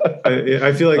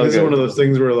 I feel like this is one of those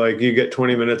things where like you get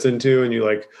 20 minutes into and you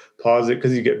like pause it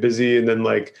because you get busy, and then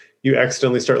like you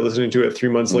accidentally start listening to it 3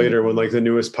 months later when like the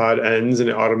newest pod ends and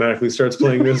it automatically starts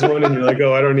playing this one, and you're like,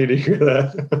 oh, I don't need to hear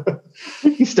that.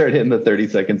 You start hitting the 30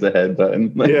 seconds ahead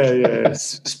button. Yeah.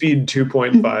 Speed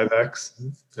 2.5x.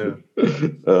 Yeah.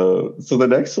 So the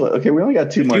next one. Okay, we only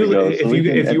got two more to go.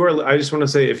 I just want to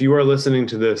say, if you are listening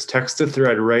to this, text the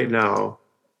thread right now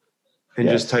and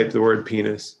just type the word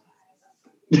penis.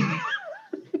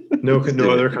 No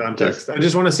other context. I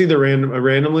just want to see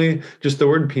randomly just the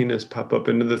word penis pop up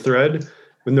into the thread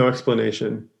with no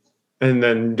explanation, and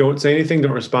then don't say anything.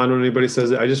 Don't respond when anybody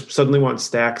says it. I just suddenly want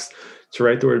Stacks to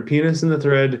write the word penis in the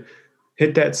thread,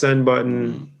 hit that send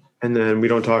button, and then we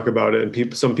don't talk about it.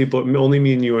 And some people only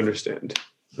mean you understand.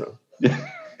 So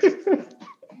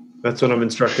that's what I'm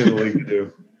instructing the league to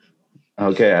do.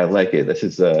 Okay, I like it.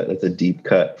 That's a deep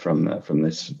cut from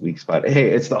this week's pod. Hey,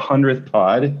 it's the 100th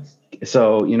pod,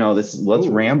 so let's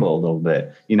ramble a little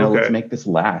bit. Let's make this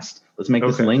last. Let's make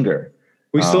this linger.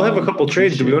 We still have a couple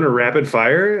trades. Do we want to rapid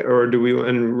fire, or do we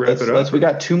wrap it up? We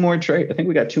got two more trades. I think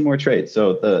we got two more trades.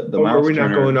 So the Miles Turner,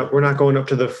 not going up. We're not going up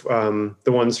to the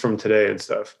ones from today and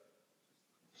stuff.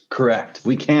 Correct.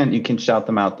 You can shout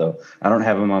them out though. I don't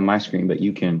have them on my screen, but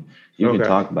you can You can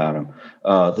talk about them.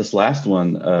 This last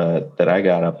one that I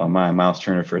got up on mine, Miles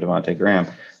Turner for Devontae Graham.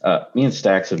 Me and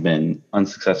Stacks have been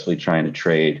unsuccessfully trying to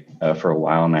trade for a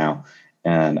while now,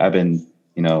 and I've been,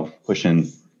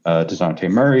 pushing DeJounte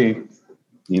Murray.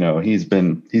 He's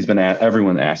been at,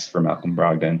 everyone asks for Malcolm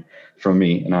Brogdon from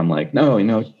me, and I'm like, no,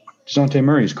 DeJounte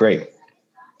Murray's great.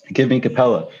 Give me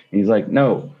Capella. And he's like,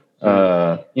 no,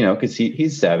 because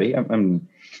he's savvy.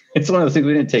 It's one of those things,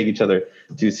 we didn't take each other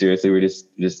too seriously. We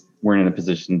just weren't in a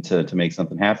position to make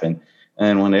something happen.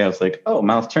 And one day I was like, oh,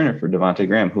 Miles Turner for Devontae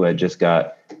Graham, who I just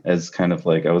got as kind of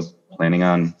like, I was planning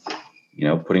on,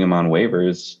 putting him on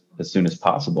waivers as soon as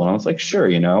possible. And I was like, sure,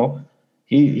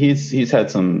 he's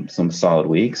had some solid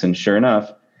weeks. And sure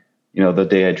enough, the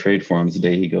day I trade for him is the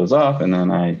day he goes off. And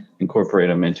then I incorporate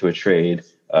him into a trade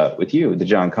with you, the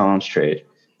John Collins trade.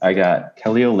 I got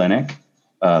Kelly Olynyk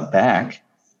back.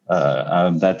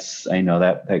 I know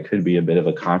that could be a bit of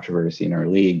a controversy in our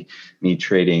league, me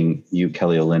trading you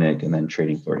Kelly Olynyk and then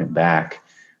trading for him back.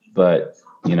 But,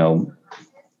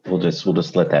 we'll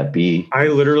just let that be. I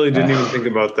literally didn't even think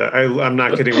about that. I'm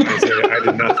not kidding when I say it. I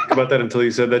did not think about that until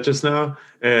you said that just now,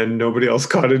 and nobody else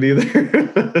caught it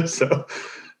either. So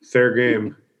fair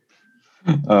game.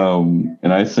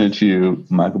 And I sent you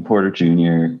Michael Porter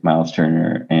Jr., Miles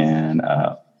Turner, and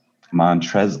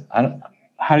Montrezl.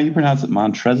 How do you pronounce it?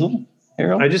 Montrezl,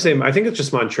 Harold? I think it's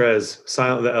just Montrez.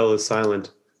 Silent. The L is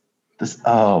silent.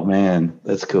 Oh man,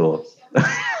 that's cool. Yeah.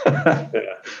 I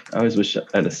always wish I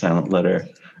had a silent letter.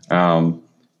 How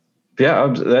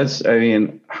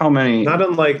many? Not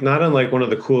unlike one of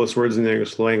the coolest words in the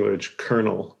English language,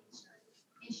 colonel.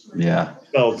 Yeah.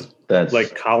 Spelled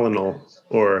like colonel,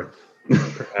 or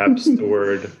perhaps the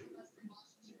word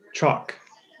chalk.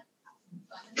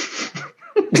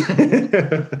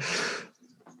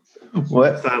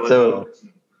 What? So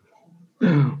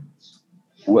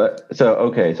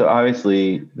okay. So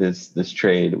obviously this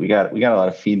trade, we got a lot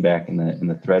of feedback in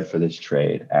the thread for this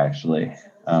trade. Actually,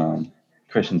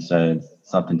 Christian said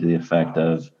something to the effect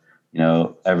of,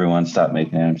 everyone stop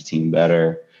making Adam's team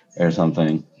better or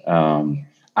something.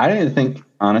 I didn't think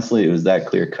honestly it was that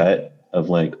clear cut of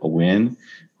like a win.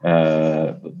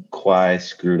 Kawhi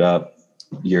screwed up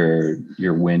your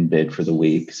win bid for the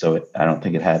week, so I don't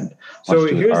think it had much to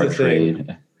do with our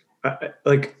trade.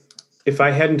 If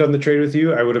I hadn't done the trade with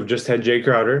you, I would have just had Jay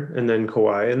Crowder and then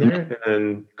Kawhi in there, and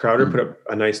then Crowder put up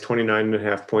a nice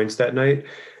 29.5 points that night,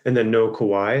 and then no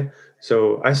Kawhi,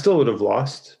 so I still would have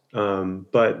lost.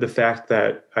 But the fact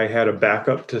that I had a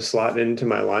backup to slot into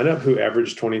my lineup who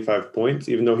averaged 25 points,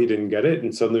 even though he didn't get it,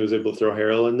 and suddenly was able to throw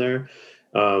Harrell in there,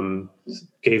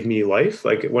 gave me life.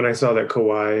 Like when I saw that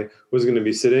Kawhi was going to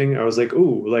be sitting, I was like,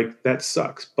 ooh, like that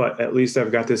sucks. But at least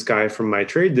I've got this guy from my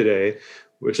trade today,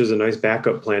 which is a nice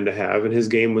backup plan to have. And his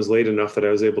game was late enough that I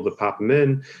was able to pop him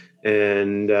in.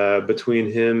 And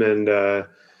between him and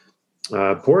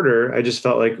Porter, I just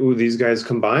felt like, ooh, these guys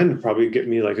combined would probably get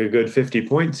me like a good 50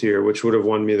 points here, which would have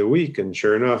won me the week. And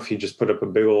sure enough, he just put up a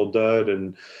big old dud.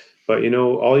 But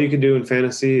all you can do in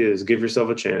fantasy is give yourself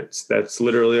a chance. That's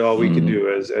literally all we can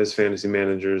do as fantasy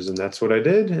managers, and that's what I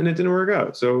did, and it didn't work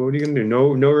out. So what are you gonna do?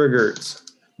 No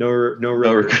regrets. No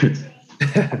regrets.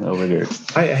 No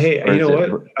regrets. Hey, you know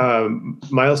what?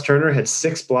 Miles Turner had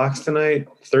 6 blocks tonight,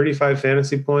 35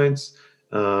 fantasy points.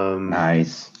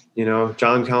 Nice.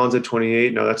 John Collins at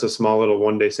 28. Now that's a small little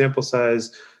one-day sample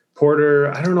size. Porter,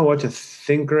 I don't know what to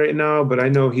think right now, but I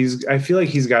know I feel like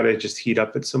he's got to just heat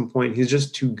up at some point. He's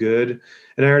just too good.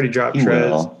 And I already dropped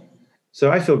Trez. So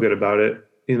I feel good about it.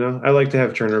 I like to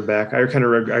have Turner back. I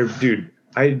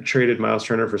traded Miles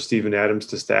Turner for Steven Adams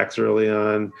to Stacks early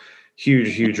on.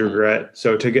 Huge regret.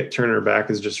 So to get Turner back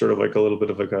is just sort of like a little bit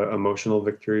of like an emotional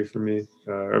victory for me,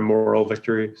 a moral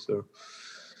victory. So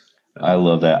I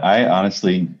love that. I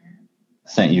honestly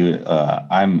sent you.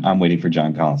 I'm waiting for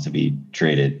John Collins to be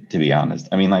traded, to be honest.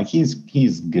 I mean, like he's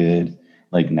good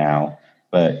like now,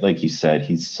 but like you said,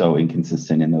 he's so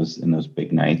inconsistent in those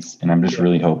big nights. And I'm just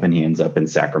really hoping he ends up in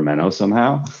Sacramento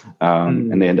somehow.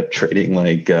 And they end up trading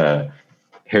like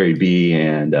Harry B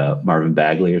and Marvin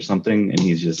Bagley or something, and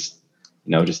he's just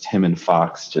just him and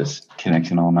Fox just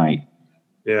connecting all night.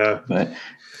 Yeah. But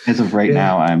as of right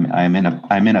now, I'm in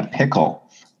a pickle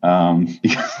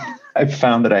because I've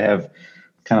found that I have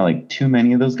kind of like too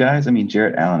many of those guys. I mean,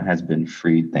 Jarrett Allen has been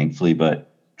freed, thankfully,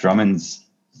 but Drummond's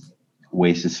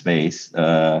waste of space.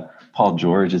 Paul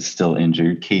George is still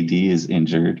injured. KD is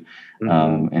injured.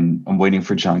 And I'm waiting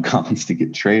for John Collins to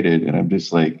get traded. And I'm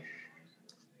just like,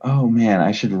 oh man,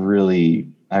 I'm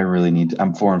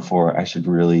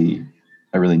 4-4.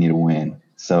 I really need a win.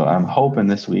 So I'm hoping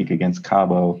this week against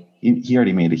Cabo, he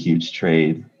already made a huge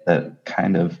trade that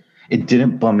kind of, it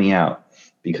didn't bum me out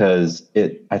because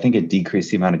I think it decreased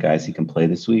the amount of guys he can play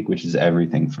this week, which is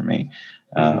everything for me.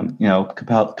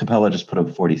 Capella just put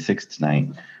up 46 tonight,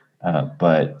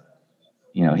 but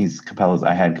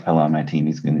I had Capella on my team.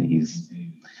 He's gonna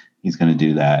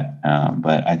do that,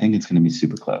 but I think it's gonna be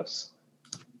super close.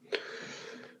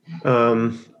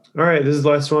 All right, this is the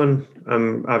last one.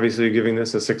 I'm obviously giving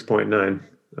this a 6.9.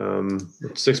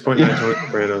 6.9 Tony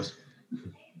Sopranos.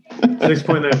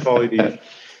 6.9 Pauly D.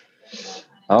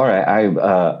 All right,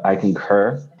 I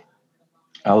concur.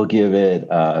 I'll give it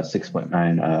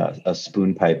 6.9. A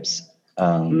spoon pipes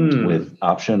with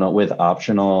optional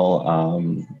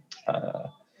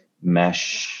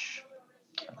mesh.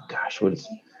 Gosh, what is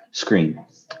screen?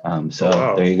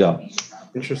 Wow. There you go.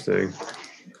 Interesting.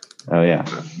 Oh yeah,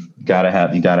 you gotta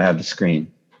have the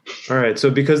screen. All right, so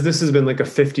because this has been like a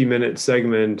 50-minute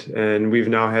segment, and we've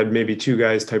now had maybe 2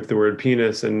 guys type the word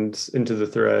penis and into the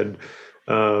thread,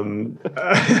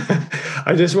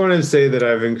 I just want to say that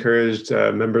I've encouraged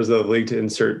members of the league to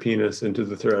insert penis into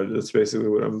the thread. That's basically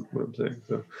what I'm saying.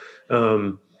 So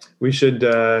we should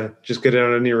just get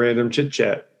on any random chit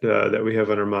chat that we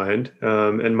have on our mind.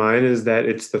 And mine is that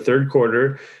it's the third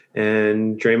quarter,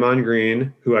 and Draymond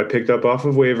Green, who I picked up off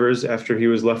of waivers after he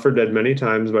was left for dead many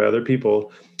times by other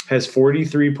people, has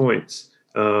 43 points.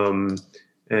 And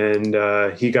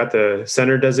he got the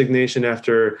center designation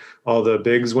after all the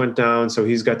bigs went down. So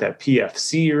he's got that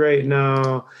PFC right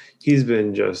now. He's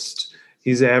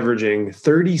averaging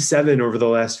 37 over the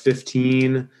last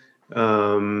 15.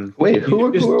 Wait, who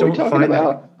are we talking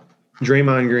about?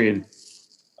 Draymond Green.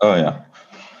 Oh yeah.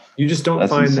 You just don't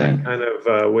find that kind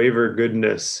of waiver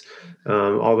goodness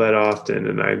all that often.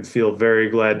 And I feel very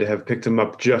glad to have picked him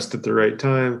up just at the right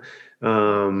time.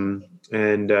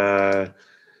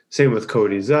 Same with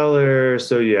Cody Zeller.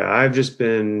 So yeah, I've just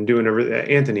been doing everything.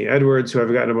 Anthony Edwards, who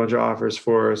I've gotten a bunch of offers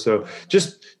for. So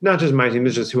just not just my team,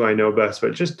 it's just who I know best,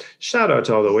 but just shout out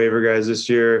to all the waiver guys this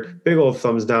year. Big old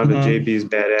thumbs down to JB's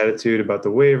bad attitude about the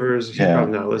waivers. He's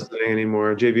probably not listening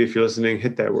anymore. JB, if you're listening,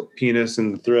 hit that penis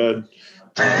in the thread.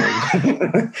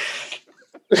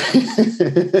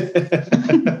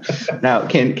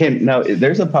 Now,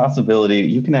 there's a possibility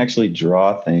you can actually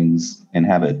draw things and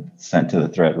have it sent to the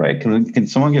thread, right? Can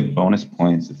someone get bonus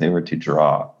points if they were to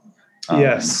draw?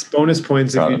 Yes, bonus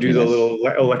points if you do the little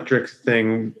electric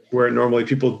thing where normally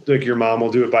people, like your mom,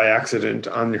 will do it by accident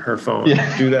on her phone.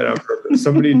 Yeah. Do that on purpose.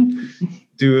 Somebody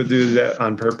do that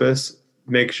on purpose.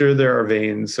 Make sure there are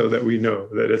veins so that we know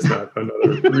that it's not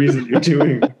another reason you're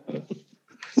doing it.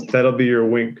 That'll be your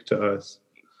wink to us.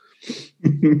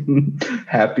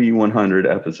 Happy 100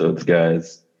 episodes,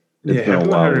 guys. It's been a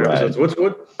wild ride. I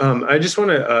just want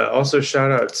to also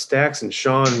shout out Stacks and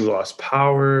Sean, who lost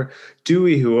power.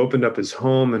 Dewey, who opened up his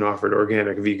home and offered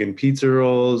organic vegan pizza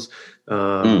rolls.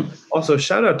 Also,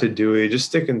 shout out to Dewey, just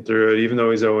sticking through it, even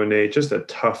though he's 0-8. Just a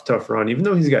tough run. Even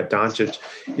though he's got Doncic,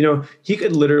 he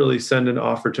could literally send an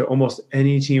offer to almost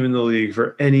any team in the league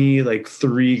for any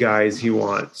 3 guys he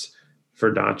wants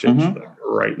for Doncic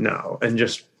right now,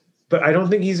 but I don't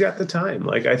think he's got the time.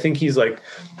 I think he's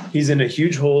in a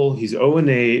huge hole. He's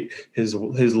 0-8.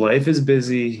 His life is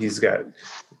busy. He's got a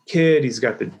kid. He's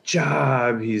got the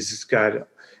job. He's got,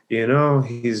 he's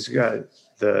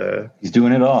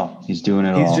doing it all. He's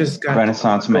just got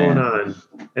Renaissance man going on.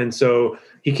 And so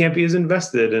he can't be as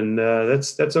invested, and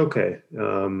that's okay.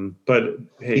 But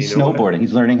hey, he's snowboarding.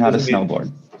 He's learning how to snowboard.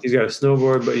 He's got a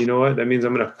snowboard, but you know what? That means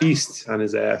I'm going to feast on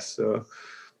his ass. So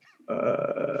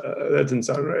that didn't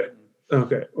sound right.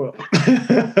 Okay, well.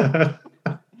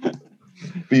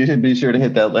 Be sure to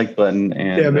hit that like button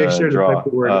and make sure draw. To type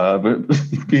the word.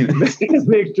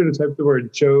 Make sure to type the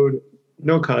word chode.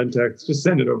 No context. Just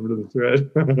send it over to the thread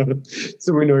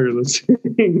so we know you're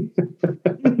listening.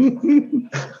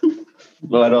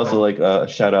 Well, I'd also like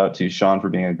shout out to Sean for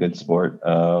being a good sport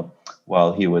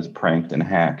while he was pranked and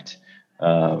hacked.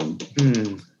 Shout out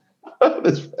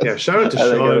to Sean,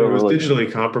 who was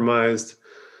digitally compromised.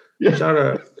 Yeah. Shout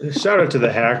out to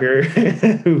the hacker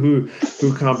who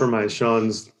compromised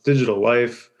Sean's digital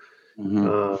life.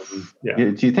 Do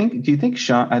you think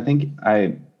Sean?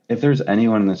 If there's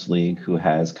anyone in this league who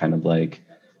has kind of like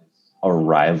a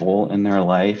rival in their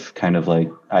life, kind of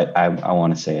like I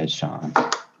want to say it's Sean.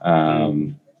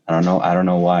 I don't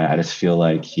know why. I just feel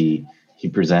like he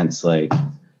presents like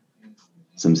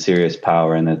some serious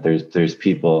power, and that there's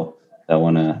people that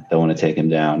want to take him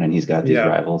down, and he's got these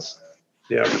rivals.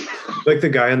 Yeah, like the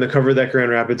guy on the cover of that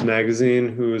Grand Rapids magazine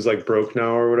who's broke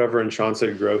now or whatever, and Sean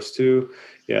said gross too.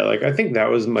 Yeah, I think that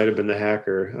might have been the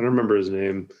hacker. I don't remember his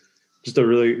name. He's a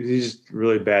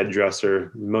really bad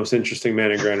dresser. Most interesting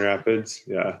man in Grand Rapids.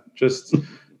 Yeah, just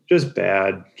just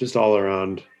bad, just all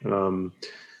around.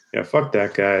 Yeah, fuck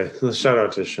that guy. Shout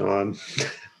out to Sean.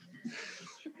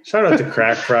 Shout out to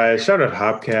Crack Fries. Shout out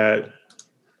Hopcat.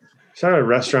 Shout out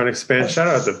Restaurant Expanse. Shout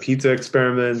out the Pizza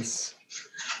Experiments.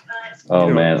 Oh,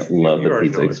 man. Love the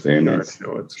Pizza Experiments. You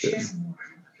know it's good.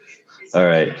 All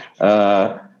right.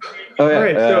 All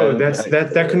right. So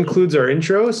that concludes our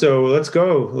intro. So let's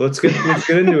go. Let's get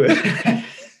into it.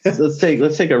 let's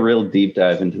take a real deep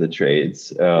dive into the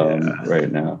trades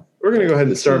right now. We're going to go ahead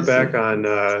and start back on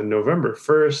November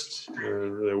 1st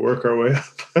and really work our way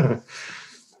up.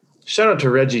 Shout out to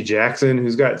Reggie Jackson,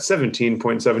 who's got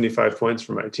 17.75 points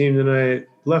for my team tonight.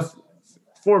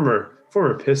 Former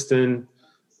Piston.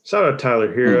 Shout out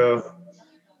Tyler Hero.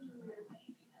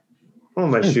 Oh,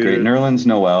 my shooter. Great. Nerlens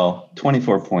Noel,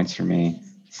 24 points for me.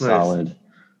 Solid. Nice.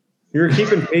 You're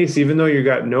keeping pace, even though you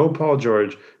got no Paul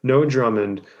George, no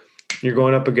Drummond. You're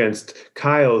going up against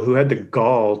Kyle, who had the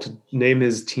gall to name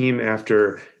his team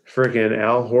after freaking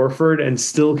Al Horford and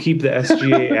still keep the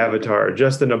SGA avatar.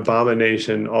 Just an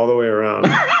abomination all the way around.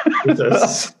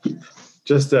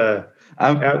 Just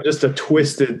a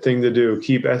twisted thing to do.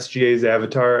 Keep SGA's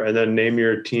avatar and then name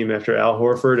your team after Al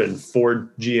Horford and Ford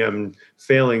GM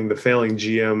the failing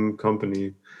GM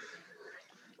company.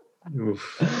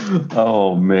 Oof.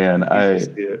 Oh man, I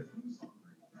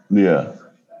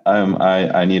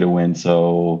need a win.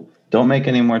 So don't make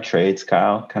any more trades,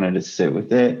 Kyle. Kind of just sit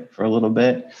with it for a little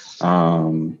bit.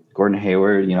 Gordon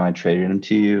Hayward, I traded him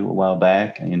to you a while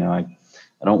back, and I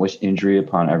don't wish injury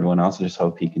upon everyone else. I just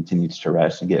hope he continues to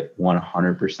rest and get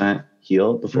 100%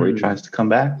 healed before he tries to come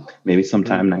back. Maybe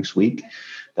sometime next week.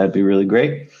 That'd be really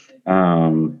great.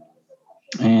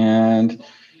 And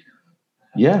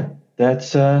yeah,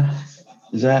 that's I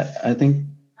think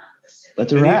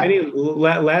that's a wrap. Any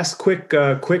last quick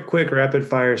rapid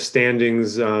fire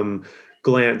standings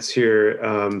glance here.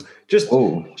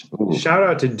 Shout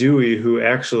out to Dewey, who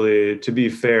actually, to be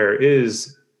fair,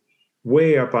 is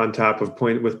way up on top of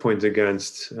points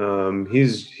against.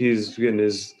 He's getting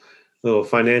his little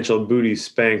financial booty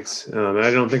spanked. I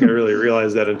don't think I really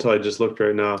realized that until I just looked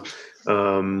right now.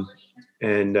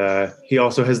 And he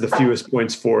also has the fewest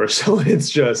points for. So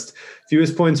it's just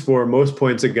fewest points for, most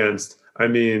points against. I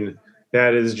mean,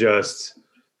 that is just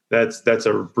that's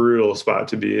a brutal spot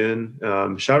to be in.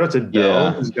 Shout out to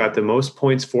Dell, who's got the most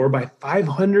points for by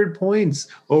 500 points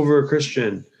over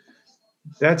Christian.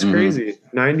 That's crazy.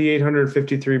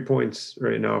 9,853 points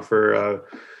right now for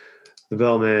the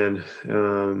Bellman.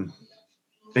 And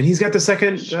he's got the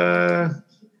second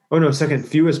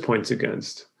fewest points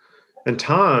against. And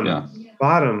Tom,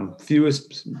 bottom,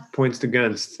 fewest points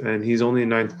against, and he's only in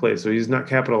 9th place, so he's not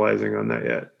capitalizing on that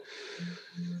yet.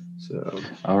 So,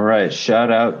 all right,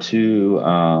 shout out to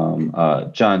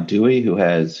John Dewey,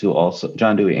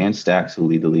 John Dewey and Stacks, who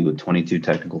lead the league with 22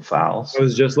 technical fouls. I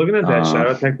was just looking at that. Shout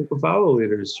out technical foul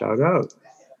leaders. Shout out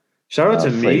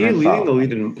to me leading the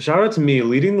lead shout out to me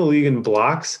leading the league in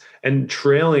blocks and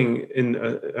trailing in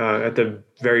at the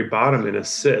very bottom in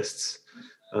assists.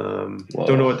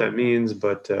 Don't know what that means,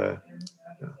 but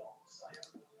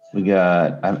we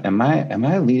got. Am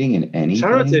I leading in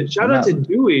anything? Shout out to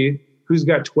Dewey, who's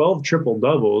got 12 triple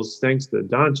doubles thanks to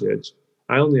Doncic.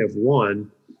 I only have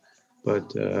one, but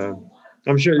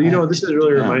I'm sure this is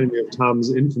really reminding me of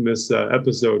Tom's infamous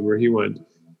episode where he went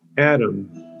Adam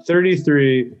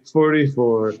 33,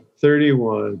 44,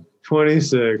 31,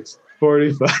 26,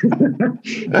 45.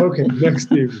 Okay, next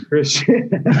team, Christian.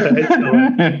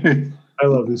 I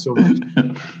love you so much.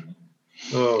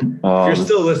 If you're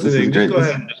still listening, just go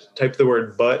ahead and type the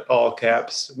word "but" all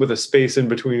caps with a space in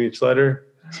between each letter.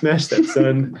 Smash that,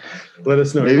 son. Let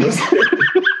us know.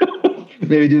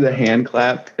 Maybe do the hand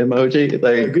clap emoji, hand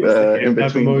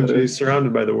clap emoji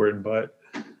surrounded by the word "but."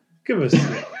 Give us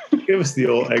the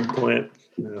old eggplant.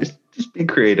 Just be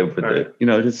creative with it.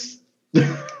 Right. Just.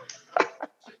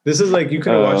 This is like you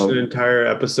could have watched an entire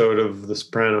episode of The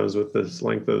Sopranos with this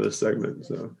length of this segment.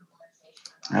 So.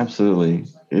 Absolutely.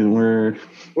 And well,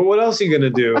 what else are you going to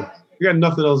do? You got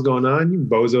nothing else going on. You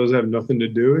bozos have nothing to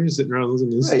do. You're sitting around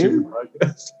listening to this stupid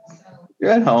podcast.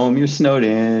 You're at home. You're snowed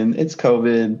in. It's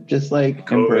COVID. Just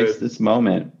embrace this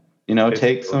moment.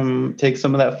 Take some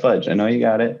of that fudge. I know you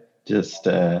got it. Just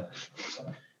let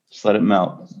it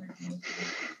melt.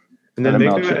 And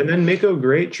then make a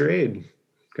great trade.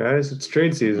 Guys, it's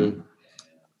trade season.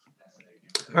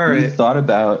 All right. You thought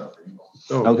about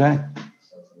okay.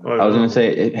 I was going to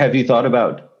say, have you thought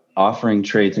about offering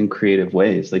trades in creative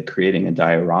ways, like creating a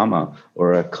diorama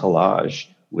or a collage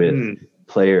with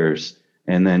players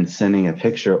and then sending a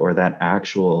picture or that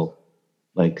actual,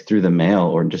 through the mail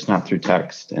or just not through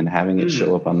text and having it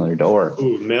show up on their door?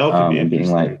 Ooh, mail can be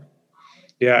being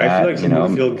Yeah, I feel like you someone know,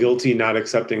 would feel guilty not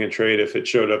accepting a trade if it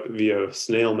showed up via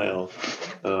snail mail.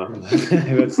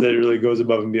 That really goes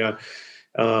above and beyond.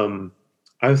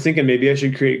 I was thinking maybe I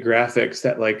should create graphics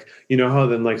that, like, you know how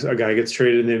then like a guy gets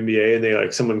traded in the NBA and they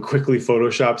like someone quickly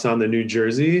photoshops on the new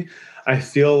jersey. I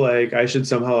feel like I should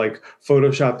somehow like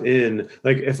Photoshop in,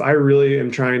 like, if I really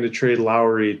am trying to trade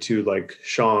Lowry to like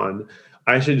Sean,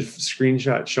 I should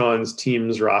screenshot Sean's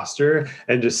team's roster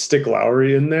and just stick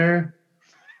Lowry in there.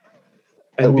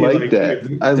 I like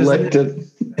that. I like that.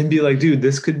 And be like, dude,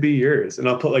 this could be yours. And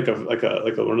I'll put like a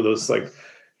one of those like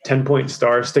 10-point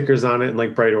star stickers on it in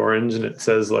like bright orange, and it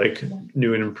says like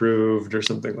new and improved or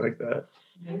something like that.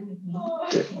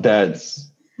 That's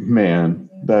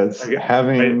like,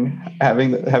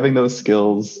 having those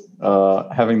skills,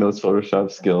 having those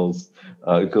Photoshop skills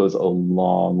goes a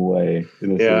long way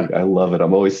in this league. I love it.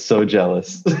 I'm always so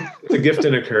jealous. It's a gift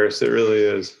and a curse. It really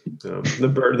is. The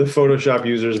Photoshop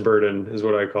user's burden is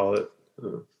what I call it.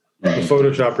 The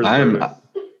Photoshoppers.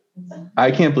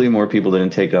 I can't believe more people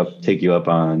didn't take you up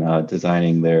on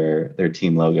designing their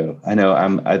team logo.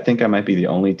 I think I might be the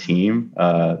only team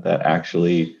that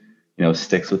actually,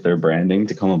 sticks with their branding.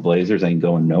 Tacoma Blazers ain't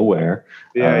going nowhere.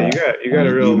 Yeah, you got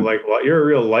a real you're a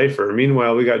real lifer.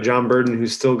 Meanwhile, we got John Burden,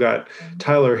 who's still got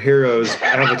Tyler Hero's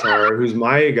avatar, who's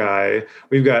my guy.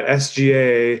 We've got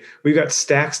SGA. We've got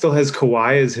Stack still has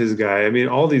Kawhi as his guy. I mean,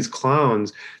 all these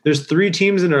clowns. There's 3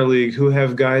 teams in our league who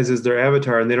have guys as their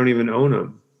avatar, and they don't even own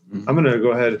them. I'm going to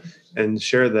go ahead and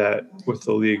share that with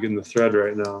the league in the thread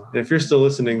right now. And if you're still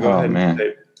listening, go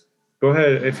ahead. Go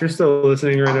ahead. If you're still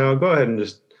listening right now, go ahead and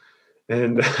just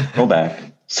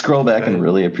scroll back and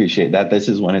really appreciate that. This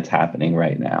is when it's happening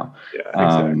right now. Yeah,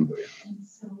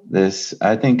 exactly.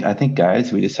 I think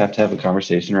guys, we just have to have a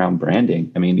conversation around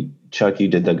branding. I mean, Chuck, you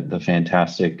did the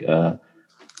fantastic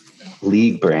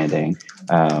league branding.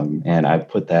 And I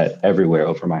put that everywhere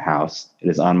over my house. It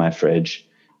is on my fridge.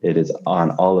 It is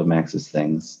on all of Max's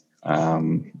things.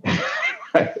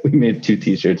 We made 2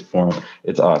 t-shirts for him.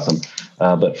 It's awesome.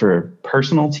 But for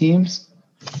personal teams,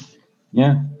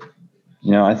 yeah,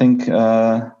 I think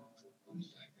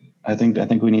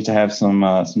we need to have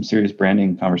some serious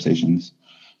branding conversations.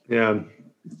 Yeah.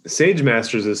 Sage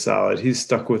Masters is solid. He's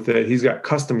stuck with it. He's got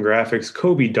custom graphics.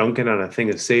 Kobe Duncan on a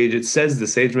thing of Sage. It says the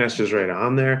Sage Masters right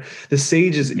on there. The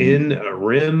Sage is in a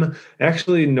rim.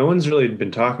 Actually, no one's really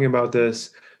been talking about this.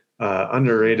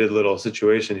 Underrated little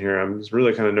situation here. I'm just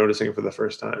really kind of noticing it for the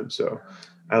first time. So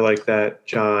I like that.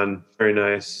 John, very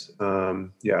nice.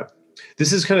 Yeah.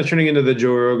 This is kind of turning into the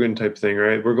Joe Rogan type thing,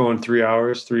 right? We're going 3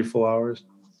 full hours.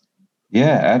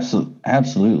 Yeah,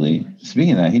 absolutely.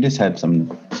 Speaking of that, he just had some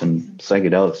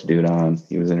psychedelics dude on.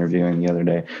 He was interviewing the other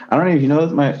day. I don't know if you know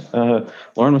that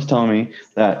Lauren was telling me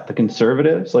that the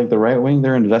conservatives, like the right wing,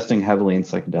 they're investing heavily in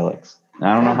psychedelics. And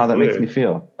I don't know how that makes me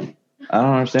feel. I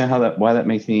don't understand why that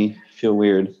makes me feel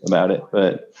weird about it,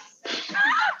 but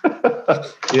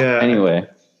yeah. Anyway,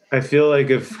 I feel like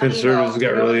if conservatives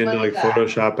got really into like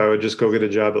Photoshop, I would just go get a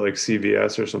job at like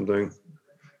CVS or something.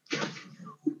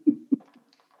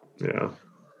 Yeah.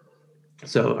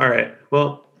 So, all right.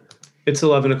 Well, it's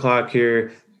 11 o'clock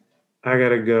here. I got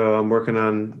to go. I'm working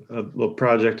on a little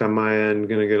project on my end.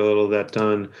 Going to get a little of that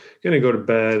done. Going to go to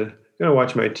bed. Going to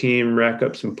watch my team rack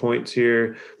up some points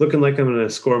here. Looking like I'm going to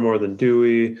score more than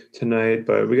Dewey tonight,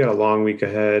 but we got a long week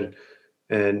ahead.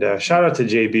 And shout out to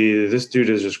JB. This dude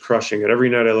is just crushing it. Every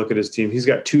night I look at his team, he's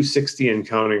got 260 and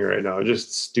counting right now.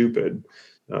 Just stupid.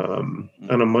 On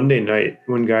a Monday night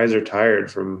when guys are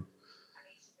tired from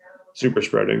super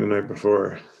spreading the night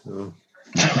before. So.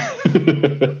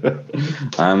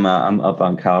 I'm up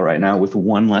on Kyle right now with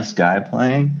one less guy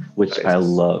playing, which nice. I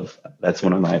love. That's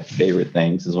one of my favorite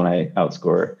things is when I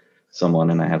outscore someone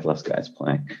and I have less guys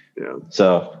playing. Yeah.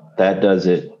 So that does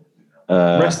it.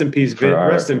 Rest in peace,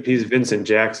 Vincent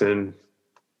Jackson.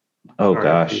 Oh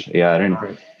gosh, yeah, I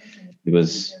didn't. It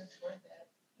was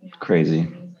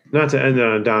crazy. Not to end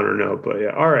on a downer note, but yeah,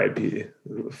 R.I.P.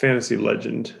 Fantasy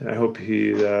legend. I hope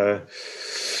he. I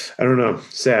don't know.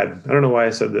 Sad. I don't know why I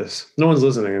said this. No one's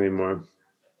listening anymore.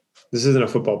 This isn't a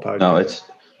football podcast. No,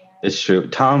 it's true.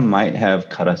 Tom might have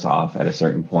cut us off at a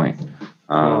certain point.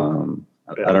 I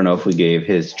don't know if we gave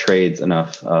his trades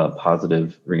enough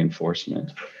positive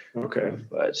reinforcement. Okay.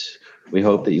 But we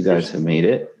hope that you guys have made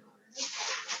it.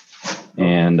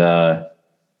 And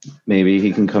maybe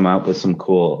he can come out with some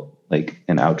cool, like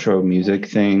an outro music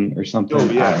thing or something. Oh,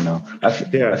 yeah. I don't know. I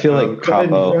feel like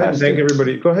Cabo has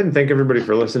to. Go ahead and thank everybody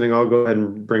for listening. I'll go ahead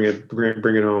and bring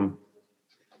it home.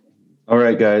 All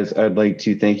right, guys. I'd like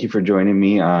to thank you for joining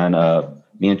me on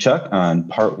me and Chuck on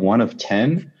part 1 of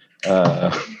 10.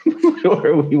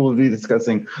 where we will be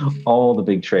discussing all the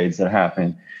big trades that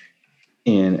happen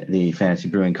in the Fantasy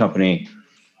Brewing Company.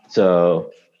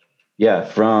 So, yeah,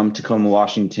 from Tacoma,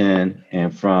 Washington,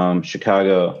 and from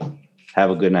Chicago, have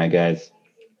a good night, guys.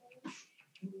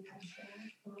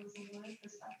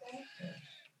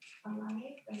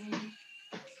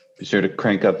 Be sure to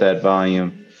crank up that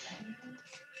volume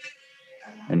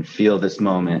and feel this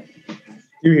moment.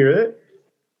 You hear it?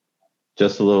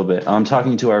 Just a little bit. I'm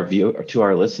talking to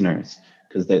our listeners,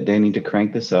 because they need to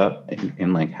crank this up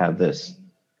and like have this,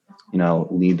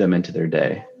 lead them into their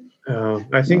day.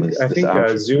 I think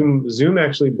Zoom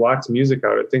actually blocks music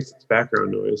out. It thinks it's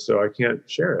background noise, so I can't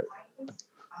share it.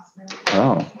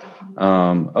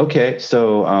 Oh, okay.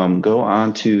 So go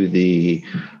on to the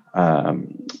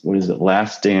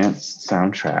Last Dance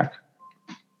soundtrack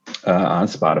on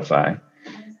Spotify,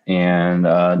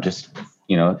 and just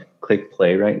click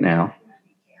play right now.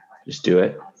 Just do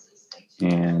it,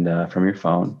 and from your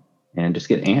phone, and just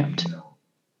get amped.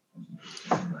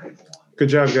 Good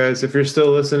job, guys. If you're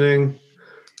still listening,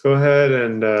 go ahead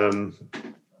and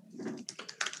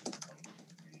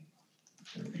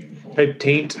type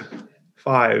Taint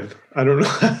 5. I don't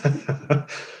know.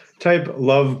 Type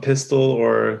Love Pistol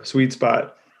or Sweet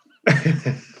Spot.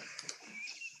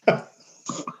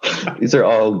 These are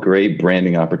all great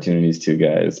branding opportunities too,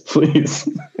 guys. Please.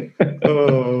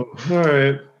 Oh, all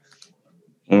right.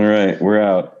 All right, we're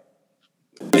out.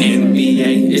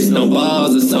 NBA, it's no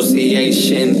balls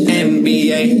association.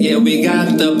 NBA, yeah, we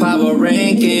got the power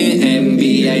ranking.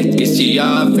 NBA, it's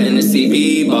GR fantasy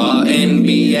b-ball.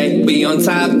 NBA, we on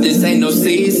top, this ain't no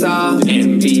seesaw.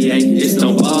 NBA, it's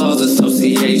no balls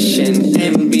association.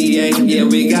 NBA, yeah,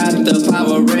 we got the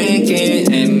power ranking.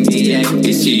 NBA,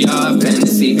 it's GR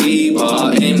fantasy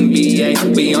b-ball.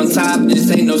 NBA, we on top, this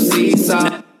ain't no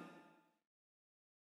seesaw.